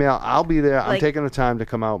to email. I'll be there. I'm Like- taking the time to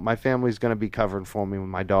come out. My family's going to be covering for me with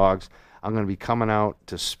my dogs. I'm going to be coming out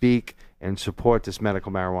to speak and support this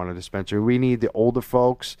medical marijuana dispensary. We need the older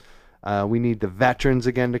folks. We need the veterans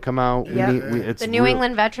again to come out. Yep. The New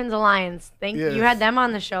England Veterans Alliance. Yes. You had them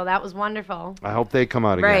on the show. That was wonderful. I hope they come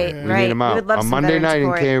out again. Right, We right. need them We out would love on some Monday veteran night in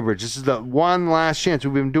support. Cambridge. This is the one last chance.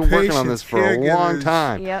 We've been working on this Patients, for a long caregivers.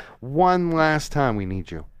 time. Yep. One last time, we need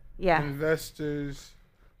you. Yeah. Investors.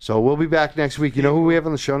 So we'll be back next week. You know who we have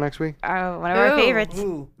on the show next week? One of our Ooh. favorites.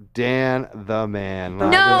 Ooh. Dan the Man. No,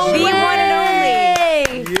 The one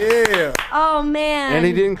and only. Yeah. Oh man. And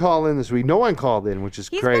he didn't call in this week. No one called in, which is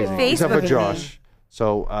He's crazy. been Except for Facebooking Josh.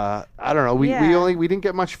 So I don't know. We Yeah. we didn't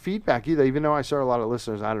get much feedback either. Even though I saw a lot of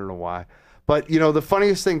listeners, I don't know why. But you know, the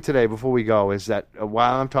funniest thing today, before we go, is that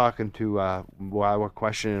while I'm talking to while we're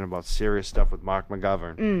questioning about serious stuff with Marc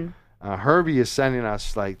McGovern, Herbie is sending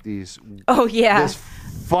us like these. Oh yeah. This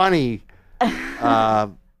funny.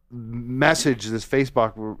 Message this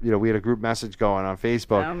Facebook, you know, we had a group message going on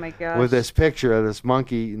Facebook Oh my gosh. with this picture of this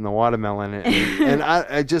monkey eating the watermelon, and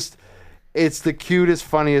I just, it's the cutest,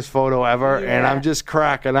 funniest photo ever, and Yeah. I'm just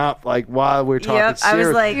cracking up like while we're talking Yep, I was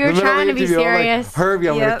serious. like- You were In the middle of trying the to be interview, I'm like, serious. Herbie,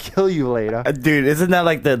 I'm Yep. gonna kill you later. Dude, isn't that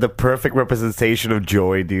like the perfect representation of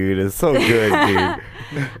joy, dude? It's so good,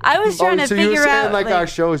 dude. I was trying to so you were figure saying out like our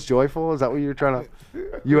show is joyful? Is that what you were trying to?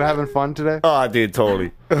 You were having fun today? Oh, dude,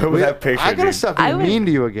 totally. With that picture, I gotta dude. stop I being was- mean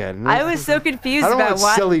to you again. I was so confused I don't about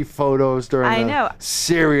want silly photos during I the know.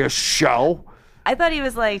 serious show. I thought he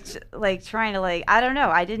was like trying to like I don't know.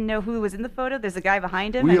 I didn't know who was in the photo. There's a guy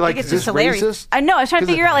behind him. Were you I like, think is it's just this hilarious. racist? I know. I was trying to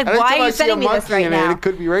figure out like Anytime why I are you see sending a me this monkey right in it, now? It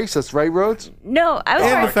could be racist, right, Rhodes? No, I was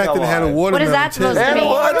And the trying. fact that it had a watermelon. What is that too. supposed to And mean?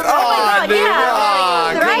 what? Oh my God!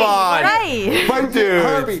 Yeah, come on. right. But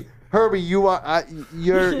Dude. Herbie, you are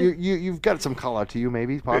you've got some color to you,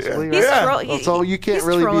 maybe possibly. He's right? troll- So you can't he's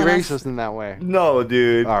really be trolling us. racist in that way. No,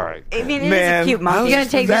 dude. All right. I mean, it is Man, a cute monkey. You gonna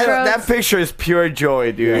take that, this road? that picture is pure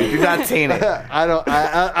joy, dude. Do not taint it. I don't.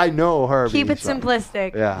 I know Herbie. Keep it so-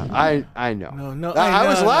 simplistic. Yeah, I know. No, I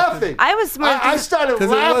was know. laughing. I was more. I started 'Cause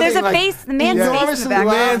it laughing. There's a like, face. The man's face in the enormously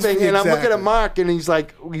background. laughing, and I'm looking Exactly. at Mark, and he's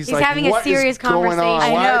like, He's like, having a what is serious going on?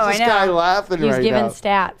 conversation. Why I is this know. guy laughing He was right giving now?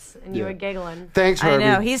 stats, and you Yeah. were giggling. Thanks, I Herbie.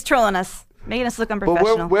 know he's trolling us, making us look But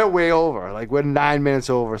unprofessional. we're way over. Like we're 9 minutes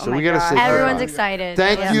over, so Oh my we gotta God. say Everyone's goodbye. excited.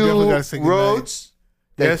 Thank Yeah. you, Definitely gotta say goodnight. Rhodes.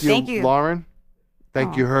 Yes. Thank you. Lauren.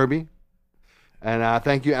 Thank Aw. you, Herbie. And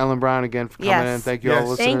thank you, Ellen Brown, again for coming Yes. in. Thank you, Yes. all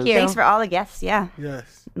listeners. Thank you. Thanks for all the guests. Yeah, Yes.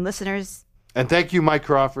 and listeners. And thank you, Mike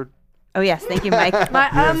Crawford. Oh yes, thank you, Mike.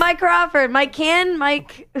 Mike Crawford, Mike Ken,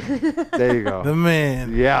 Mike. There you go. The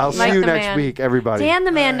man. Yeah, I'll see Mike you the next man. week, everybody. Dan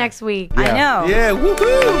the man next week. I know. Yeah.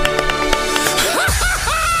 Woohoo.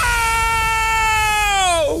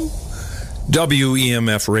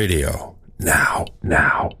 WEMF Radio. Now.